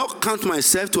 I do not count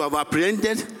myself to have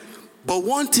apprehended, but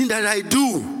one thing that I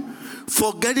do,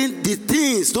 forgetting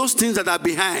those things that are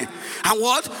behind, and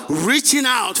what? Reaching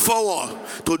out forward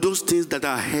to those things that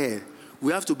are ahead.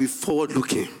 We have to be forward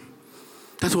looking.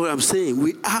 That's what I'm saying.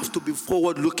 We have to be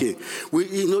forward-looking.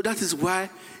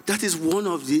 That is one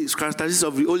of the characteristics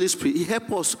of the Holy Spirit. He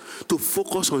helps us to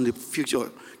focus on the future,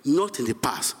 not in the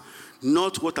past,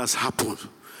 not what has happened.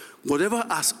 Whatever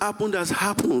has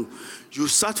happened. You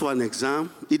sat for an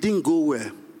exam, it didn't go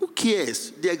well. Who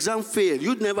cares? The exam failed.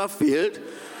 You never failed.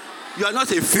 You are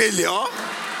not a failure.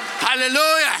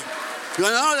 Hallelujah. You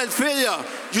are not a failure.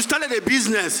 You started a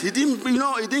business. It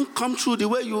didn't come through the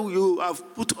way you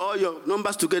have put all your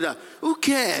numbers together. Who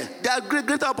cares? There are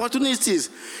great opportunities.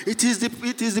 It is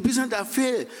the business that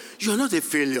failed. You are not a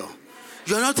failure.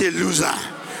 You are not a loser.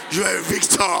 You are a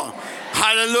victor.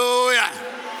 Hallelujah.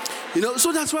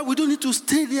 So that's why we don't need to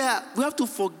stay there. We have to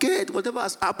forget whatever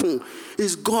has happened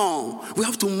is gone. We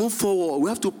have to move forward. We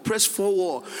have to press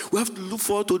forward. We have to look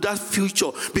forward to that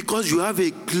future because you have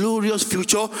a glorious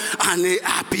future and a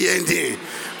happy ending.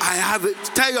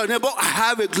 Tell your neighbor, I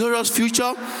have a glorious future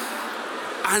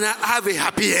and I have a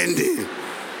happy ending.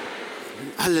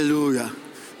 Hallelujah.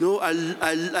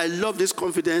 I love this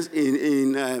confidence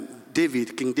in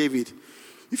David, King David.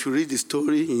 If you read the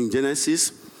story in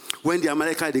Genesis, when the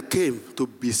Amalekites, they came to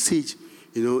besiege,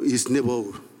 his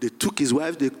neighborhood. They took his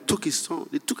wife, they took his son,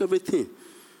 they took everything.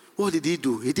 What did he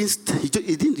do? He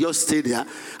didn't just stay there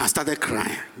and started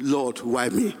crying. Lord, why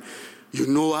me? You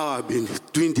know how I've been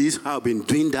doing this, how I've been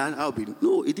doing that,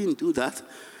 No, he didn't do that.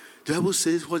 The Bible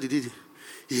says, what did he do?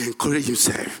 He encouraged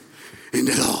himself in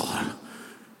the Lord.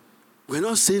 We're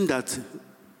not saying that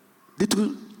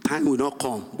little time will not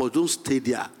come, but don't stay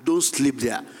there. Don't sleep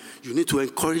there. You need to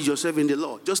encourage yourself in the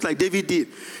Lord, just like David did.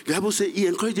 The Bible says he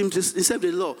encouraged himself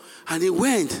in the Lord, and he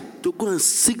went to go and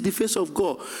seek the face of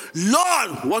God.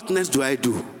 Lord, what next do I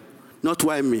do? Not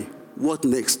why me. What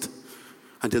next?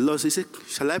 And the Lord said,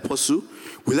 shall I pursue?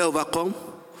 Will I overcome?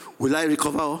 Will I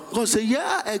recover? God said,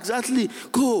 yeah, exactly.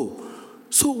 Go.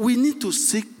 So we need to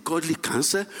seek godly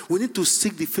counsel. We need to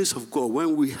seek the face of God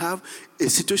when we have a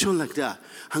situation like that.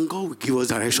 And God will give us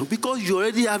direction. Because you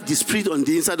already have the Spirit on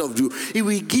the inside of you. He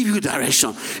will give you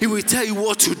direction. He will tell you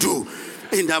what to do.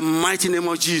 In the mighty name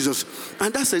of Jesus.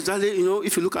 And that's exactly,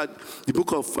 if you look at the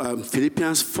book of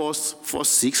Philippians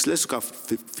 4:6. Let's look at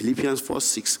Philippians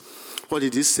 4:6. What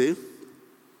did it say?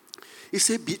 It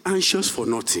said, be anxious for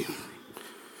nothing.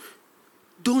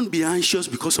 Don't be anxious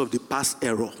because of the past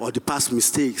error or the past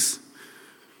mistakes.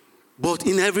 But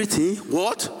in everything,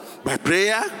 what? By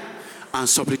prayer and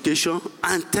supplication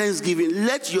and thanksgiving,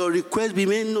 let your request be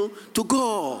made known to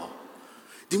God.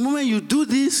 The moment you do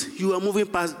this, you are moving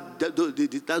past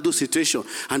those situations.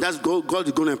 And that's God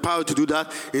is going to empower you to do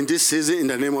that in this season in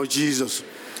the name of Jesus.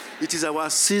 It is our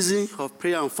season of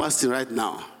prayer and fasting right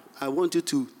now. I want you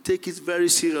to take it very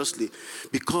seriously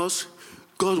because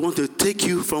God wants to take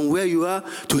you from where you are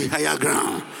to a higher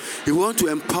ground. He wants to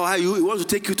empower you. He wants to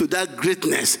take you to that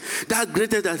greatness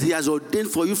that He has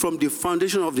ordained for you from the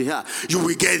foundation of the earth. You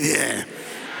will get there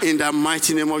in the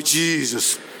mighty name of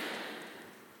Jesus.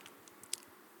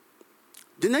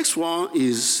 The next one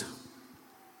is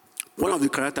one of the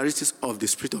characteristics of the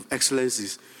Spirit of Excellence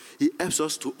is He helps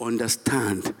us to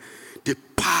understand the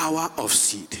power of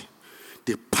seed.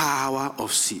 The power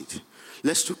of seed.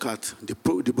 Let's look at the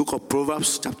book of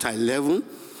Proverbs, chapter 11,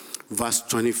 verse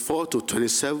 24 to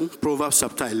 27. Proverbs,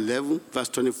 chapter 11, verse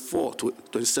 24 to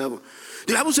 27.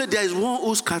 The Bible said there is one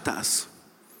who scatters,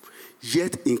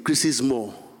 yet increases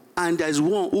more. And there is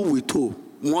one who withholds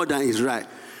more than is right,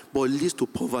 but leads to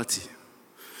poverty.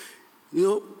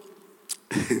 The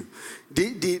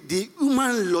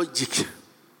human logic,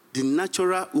 the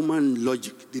natural human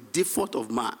logic, the default of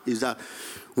man is that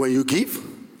when you give,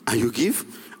 and you give,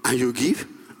 and you give,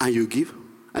 and you give,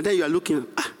 and then you are looking,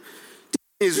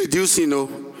 he's reducing,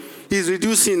 he's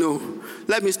reducing,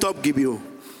 let me stop giving.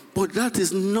 But that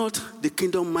is not the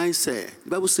kingdom mindset. The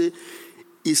Bible says,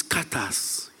 it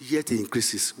scatters, yet it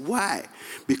increases. Why?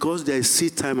 Because there is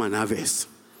seed time and harvest.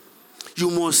 You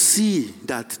must see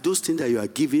that those things that you are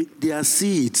giving, they are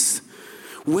seeds.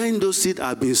 When those seeds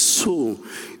are being sown,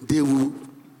 they will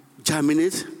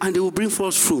germinate and they will bring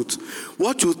forth fruit.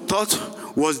 What you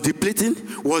thought was depleting,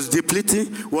 was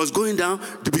going down,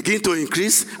 to begin to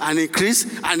increase and increase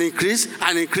and increase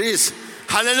and increase.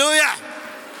 Hallelujah!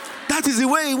 That is the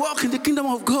way it works in the kingdom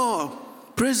of God.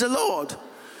 Praise the Lord.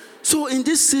 So in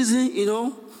this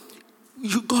season,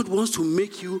 God wants to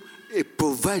make you a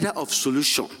provider of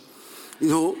solution,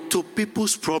 to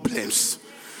people's problems.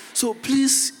 So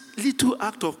please, little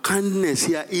act of kindness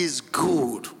here is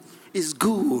good. It's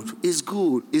good. It's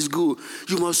good. It's good.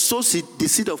 You must sow the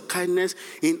seed of kindness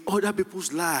in other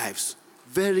people's lives.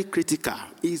 Very critical.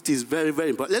 It is very, very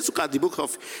important. Let's look at the book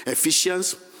of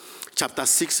Ephesians chapter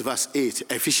 6, verse 8.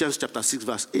 Ephesians chapter 6,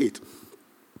 verse 8.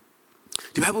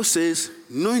 The Bible says,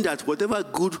 knowing that whatever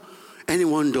good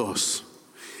anyone does,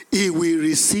 he will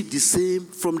receive the same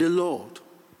from the Lord.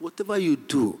 Whatever you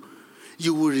do,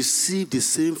 you will receive the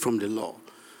same from the Lord.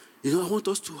 I want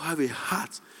us to have a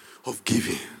heart of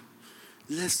giving.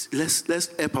 Let's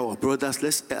help our brothers.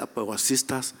 Let's help our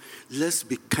sisters. Let's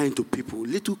be kind to people.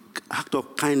 Little act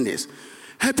of kindness.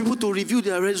 Help people to review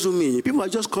their resume. People are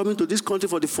just coming to this country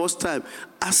for the first time.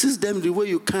 Assist them the way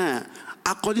you can,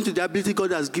 according to the ability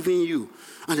God has given you.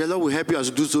 And the Lord will help you as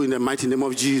you do so in the mighty name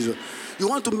of Jesus. You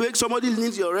want to make somebody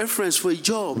need your reference for a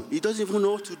job. He doesn't even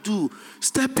know what to do.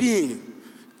 Step in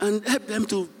and help them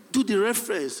to do the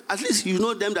reference. At least you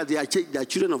know them that they are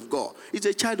children of God. It's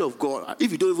a child of God.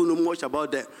 If you don't even know much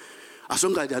about them, as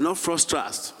long as they are not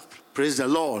frustrated, praise the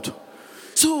Lord.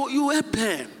 So you help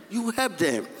them. You help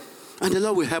them. And the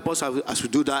Lord will help us as we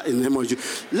do that in the name of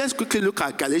Jesus. Let's quickly look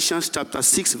at Galatians chapter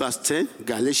 6, verse 10.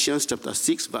 Galatians chapter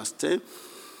 6, verse 10.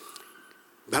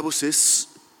 The Bible says,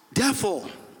 therefore,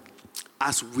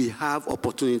 as we have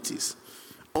opportunities,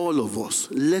 all of us,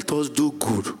 let us do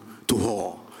good to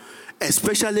all,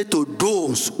 especially to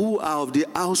those who are of the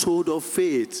household of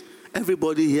faith.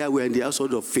 Everybody here, we're in the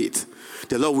household of faith.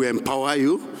 The Lord will empower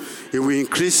you. He will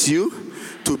increase you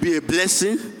to be a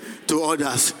blessing to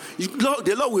others.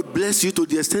 The Lord will bless you to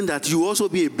the extent that you also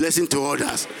be a blessing to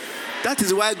others. That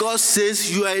is why God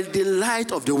says you are the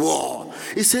light of the world.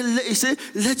 He said,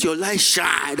 let your light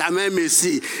shine that men may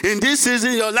see. In this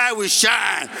season, your light will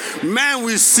shine. Men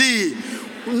will see.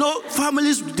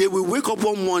 Families, they will wake up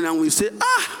one morning and will say,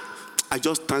 I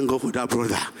just thank God for that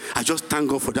brother. I just thank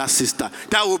God for that sister.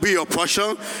 That will be your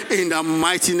portion in the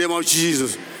mighty name of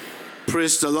Jesus.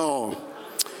 Praise the Lord.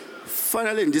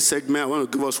 Finally, in this segment, I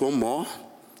want to give us one more.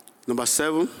 Number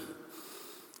 7.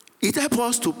 It helps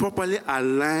us to properly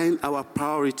align our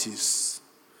priorities.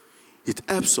 It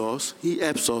helps us. He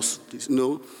helps us.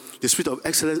 The spirit of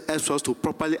excellence helps us to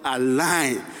properly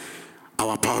align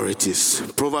our priorities.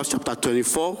 Proverbs chapter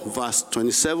 24, verse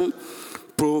 27.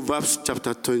 Proverbs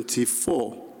chapter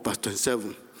 24, verse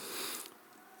 27.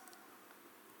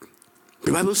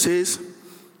 The Bible says,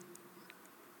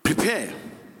 prepare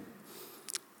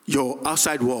your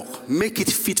outside work. Make it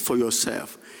fit for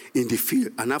yourself in the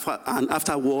field. And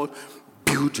afterward,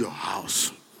 build your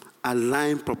house.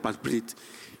 Align properly.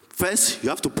 First, you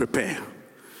have to prepare.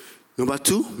 Number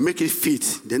 2, make it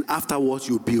fit. Then afterwards,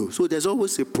 you build. So there's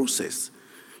always a process.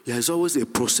 There's always a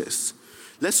process.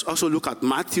 Let's also look at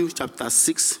Matthew chapter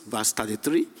 6, verse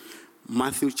 33.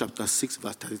 Matthew chapter 6,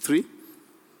 verse 33. The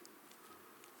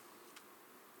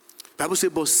Bible says,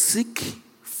 but seek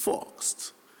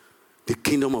first the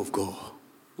kingdom of God.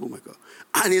 Oh my God.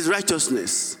 And his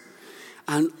righteousness.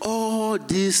 And all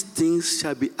these things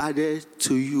shall be added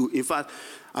to you. In fact,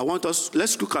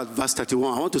 let's look at verse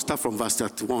 31. I want to start from verse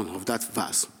 31 of that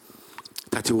verse.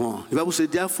 31. The Bible says,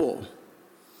 therefore,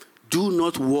 do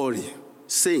not worry,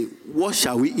 saying, what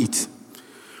shall we eat?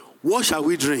 What shall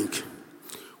we drink?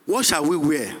 What shall we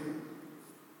wear?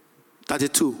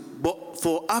 32. But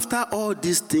for after all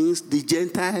these things, the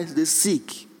Gentiles, they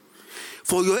seek.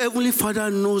 For your heavenly Father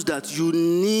knows that you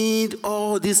need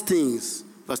all these things.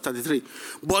 Verse 33.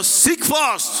 But seek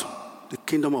first the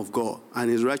kingdom of God and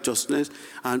his righteousness,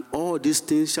 and all these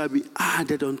things shall be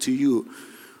added unto you.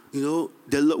 We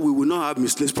will not have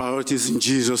misplaced priorities in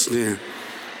Jesus' name.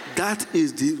 That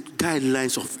is the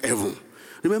guidelines of heaven.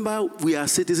 Remember, we are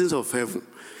citizens of heaven.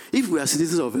 If we are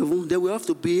citizens of heaven, then we have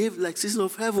to behave like citizens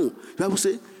of heaven. The Bible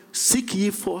says, seek ye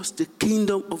first the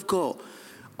kingdom of God.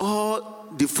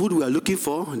 All the food we are looking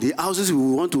for, the houses we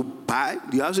want to buy,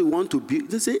 the houses we want to build,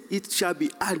 they say it shall be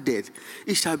added.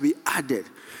 It shall be added.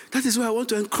 That is why I want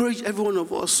to encourage every one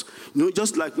of us,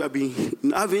 just like we have been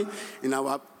having in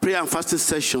our prayer and fasting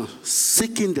session,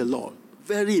 seeking the Lord.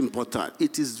 Very important.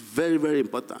 It is very, very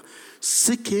important.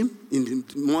 Seek him in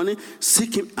the morning,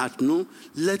 seek him at noon.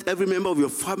 Let every member of your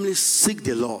family seek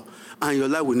the Lord, and your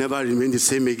life will never remain the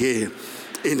same again.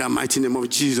 In the mighty name of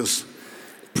Jesus.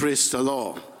 Praise the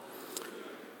Lord.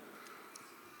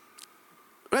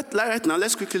 Right now,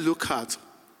 let's quickly look at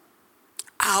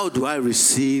how do I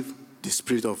receive the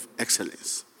spirit of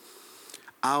excellence?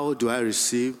 How do I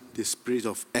receive the spirit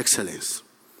of excellence?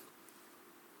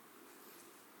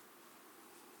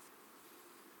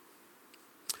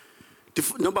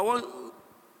 The number one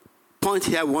point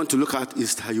here we want to look at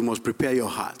is that you must prepare your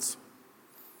heart.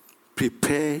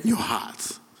 Prepare your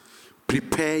heart.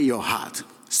 Prepare your heart.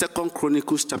 2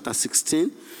 Chronicles chapter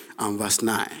 16 and verse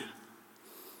 9.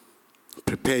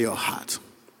 Prepare your heart.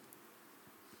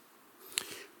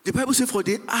 The Bible says, for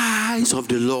the eyes of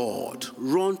the Lord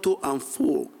run to and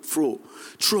fro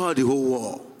throughout the whole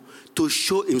world to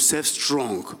show himself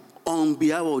strong on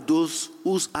behalf of those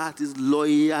whose heart is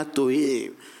loyal to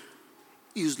him.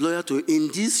 He is loyal to him. In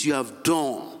this you have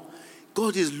done.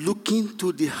 God is looking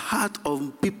to the heart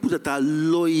of people that are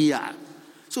loyal.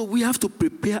 So we have to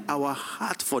prepare our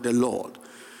heart for the Lord.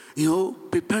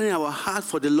 Preparing our heart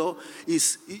for the Lord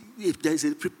is, if there is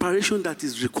a preparation that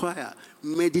is required,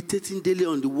 meditating daily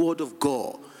on the word of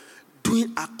God,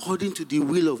 doing according to the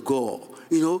will of God,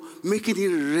 making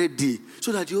it ready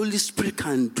so that the Holy Spirit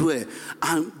can dwell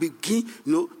and begin,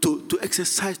 to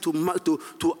exercise, to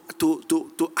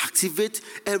activate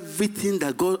everything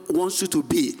that God wants you to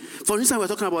be. For instance, we're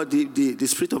talking about the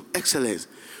spirit of excellence.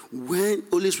 When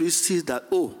Holy Spirit sees that,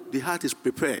 the heart is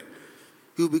prepared,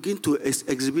 you begin to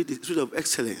exhibit the spirit of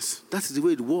excellence. That is the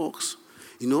way it works.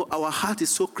 Our heart is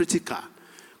so critical.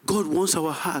 God wants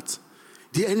our heart.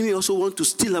 The enemy also wants to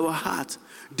steal our heart.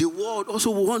 The world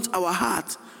also wants our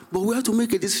heart. But we have to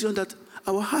make a decision that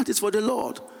our heart is for the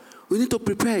Lord. We need to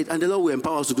prepare it, and the Lord will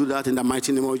empower us to do that in the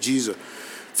mighty name of Jesus.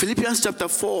 Philippians chapter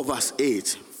 4, verse 8.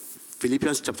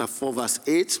 Philippians chapter 4, verse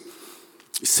 8.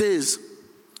 It says,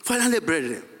 finally,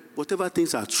 brethren, whatever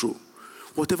things are true,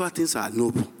 whatever things are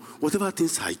noble, whatever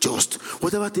things are just,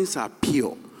 whatever things are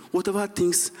pure, whatever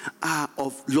things are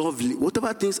of lovely,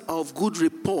 whatever things are of good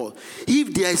report,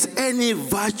 if there is any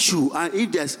virtue and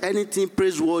if there is anything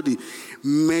praiseworthy,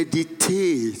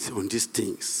 meditate on these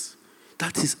things.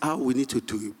 That is how we need to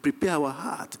do it. Prepare our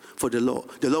heart for the Lord.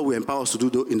 The Lord will empower us to do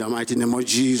that in the mighty name of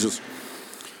Jesus.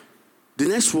 The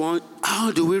next one,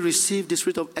 how do we receive the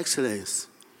spirit of excellence?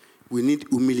 We need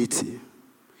humility.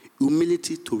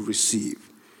 Humility to receive.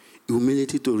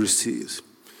 Humility to receive.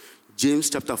 James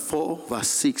chapter 4, verse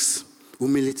 6,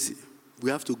 humility. We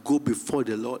have to go before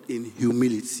the Lord in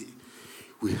humility.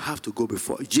 We have to go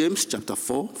before. James chapter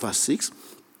 4, verse 6.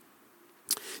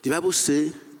 The Bible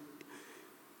says,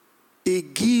 He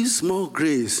gives more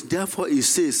grace. Therefore, it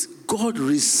says, God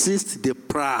resists the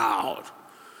proud,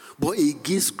 but He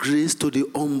gives grace to the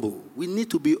humble. We need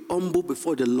to be humble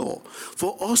before the Lord.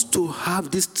 For us to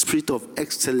have this spirit of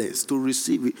excellence, to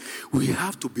receive it, we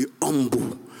have to be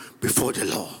humble before the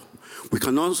Lord. We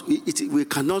cannot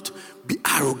be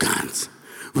arrogant.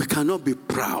 We cannot be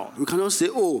proud. We cannot say,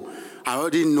 I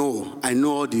already know. I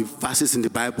know all the verses in the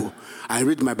Bible. I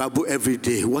read my Bible every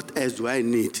day. What else do I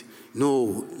need?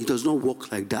 No, it does not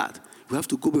work like that. You have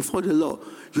to go before the Lord.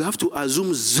 You have to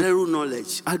assume zero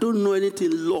knowledge. I don't know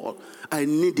anything, Lord. I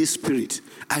need this spirit.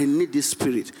 I need this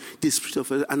spirit. This spirit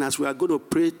of, and as we are going to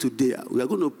pray today, we are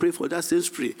going to pray for that same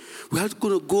spirit. We are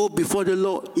going to go before the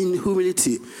Lord in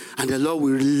humility. And the Lord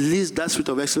will release that spirit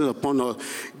of excellence upon us.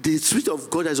 The spirit of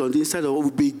God that is on the inside of us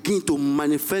will begin to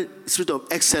manifest the spirit of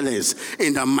excellence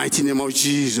in the mighty name of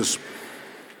Jesus.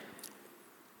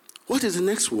 What is the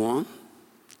next one?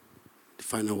 The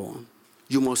final one.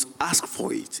 You must ask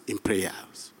for it in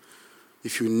prayers.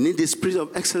 If you need the spirit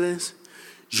of excellence,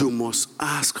 you must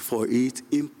ask for it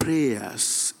in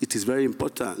prayers. It is very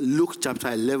important. Luke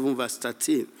chapter 11, verse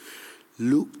 13.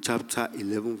 Luke chapter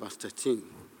 11, verse 13.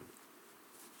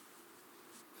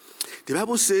 The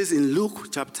Bible says in Luke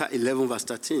chapter 11, verse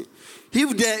 13,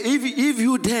 if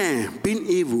you then, being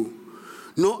evil,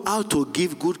 know how to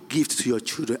give good gifts to your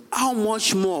children, how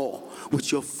much more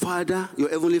with your Father, your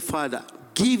heavenly Father,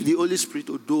 give the Holy Spirit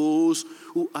to those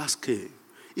who ask Him.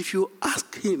 If you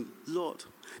ask Him, Lord,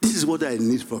 this is what I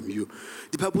need from you.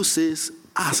 The Bible says,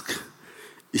 ask,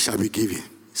 it shall be given.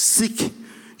 Seek,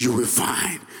 you will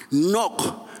find.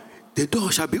 Knock, the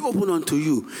door shall be opened unto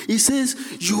you. It says,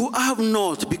 you have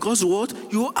not, because what?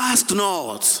 You asked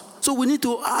not. So we need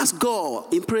to ask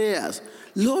God in prayers.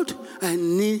 Lord, I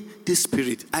need this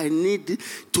spirit. I need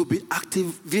to be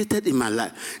activated in my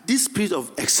life. This spirit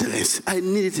of excellence, I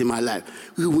need it in my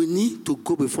life. We will need to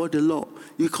go before the Lord.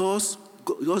 Because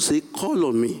God says, call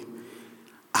on me.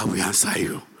 I will answer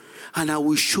you. And I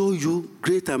will show you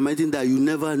great and mighty that you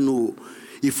never know.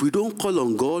 If we don't call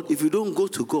on God, if we don't go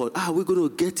to God, how are we going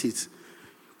to get it?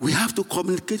 We have to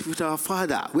communicate with our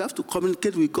Father. We have to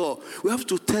communicate with God. We have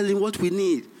to tell Him what we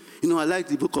need. I like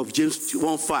the book of James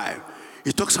 1:5.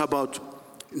 It talks about,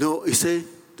 it says,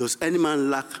 does any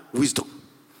man lack wisdom?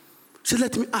 So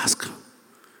let me ask.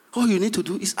 All you need to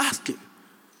do is ask Him.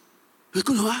 We're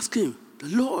going to ask Him,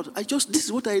 Lord, this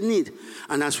is what I need.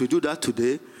 And as we do that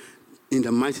today, In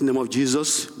the mighty name of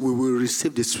Jesus, we will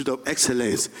receive the spirit of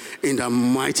excellence in the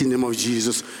mighty name of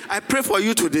Jesus. I pray for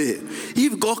you today.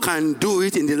 If God can do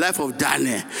it in the life of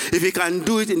Daniel, if he can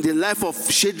do it in the life of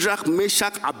Shadrach,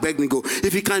 Meshach, Abednego,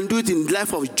 if he can do it in the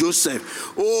life of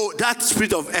Joseph, oh, that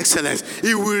spirit of excellence,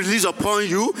 he will release upon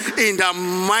you in the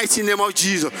mighty name of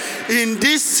Jesus. In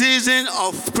this season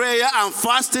of prayer and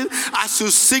fasting, as you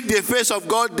seek the face of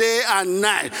God day and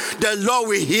night, the Lord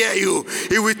will hear you.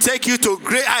 He will take you to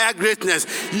higher greatness.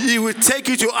 He will take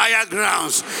you to higher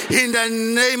grounds in the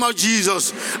name of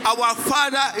Jesus. Our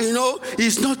Father,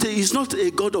 is not a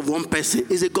God of one person.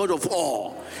 He's a God of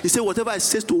all. He said, whatever I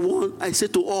say to one, I say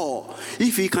to all.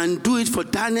 If he can do it for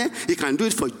Daniel, he can do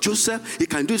it for Joseph, he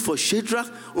can do it for Shadrach.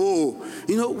 Oh,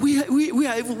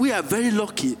 we are very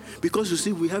lucky, because you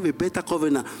see, we have a better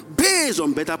covenant based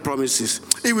on better promises.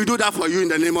 He will do that for you in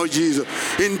the name of Jesus.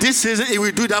 In this season, he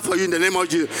will do that for you in the name of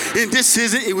Jesus. In this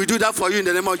season, he will do that for you in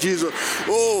the name of Jesus.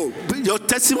 Oh, your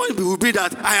testimony will be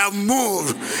that I have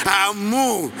moved. I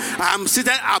am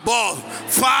seated above,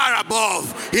 far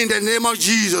above, in the name of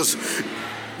Jesus.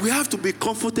 We have to be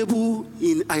comfortable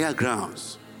in higher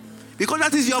grounds, because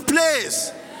that is your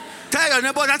place. Tell your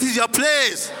neighbor, that is your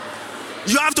place.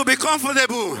 You have to be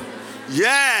comfortable.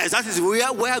 Yes, that is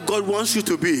where God wants you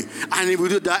to be, and he will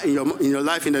do that in your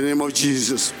life in the name of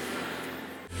Jesus.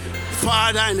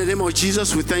 Father, in the name of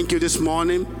Jesus, we thank you this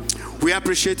morning. We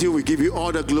appreciate you. We give you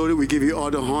all the glory. We give you all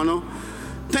the honor.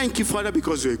 Thank you, Father,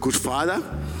 because you're a good Father.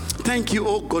 Thank you,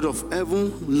 oh God of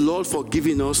heaven, Lord, for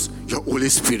giving us your Holy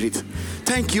Spirit.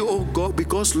 Thank you, oh God,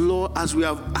 because, Lord, as we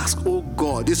have asked, oh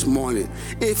God, this morning,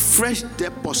 a fresh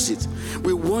deposit,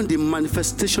 we want the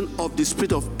manifestation of the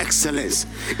spirit of excellence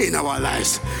in our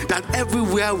lives. That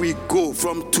everywhere we go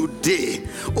from today,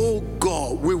 oh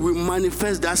God, we will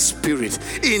manifest that spirit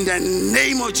in the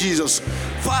name of Jesus.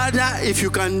 Father, if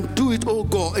you can do it, oh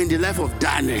God, in the life of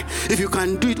Daniel, if you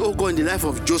can do it, oh God, in the life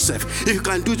of Joseph, if you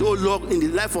can do it, oh Lord, in the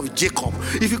life of Jacob,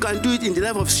 if you can do it in the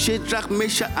life of Shadrach,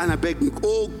 Meshach, and Abednego,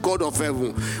 oh God of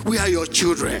heaven, we are your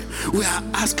children. We are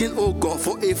asking, oh God,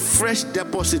 for a fresh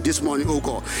deposit this morning, oh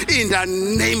God, in the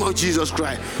name of Jesus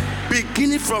Christ.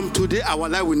 Beginning from today, our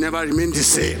life will never remain the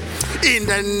same. In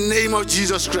the name of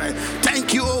Jesus Christ.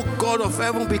 Thank you, oh God of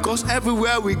heaven, because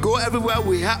everywhere we go, everywhere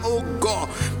we are, oh God,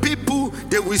 people,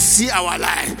 they will see our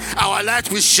light. Our light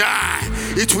will shine.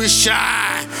 It will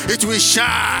shine. It will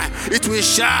shine. It will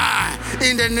shine.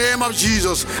 In the name of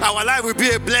Jesus. Our life will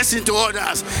be a blessing to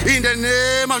others. In the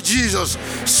name of Jesus.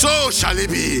 So shall it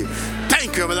be.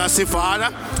 Thank you, everlasting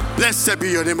Father. Blessed be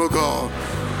your name, O God.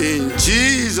 In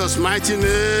Jesus' mighty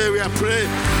name we are praying.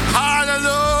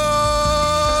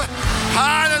 Hallelujah.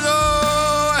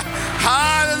 Hallelujah.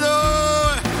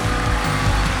 Hallelujah.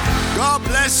 God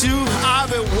bless you.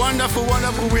 Have a wonderful,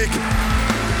 wonderful week.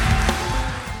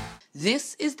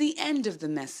 This is the end of the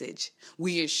message.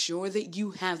 We are sure that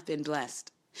you have been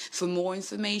blessed. For more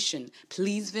information,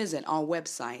 please visit our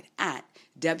website at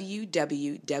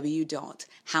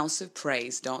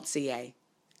www.houseofpraise.ca.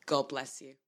 God bless you.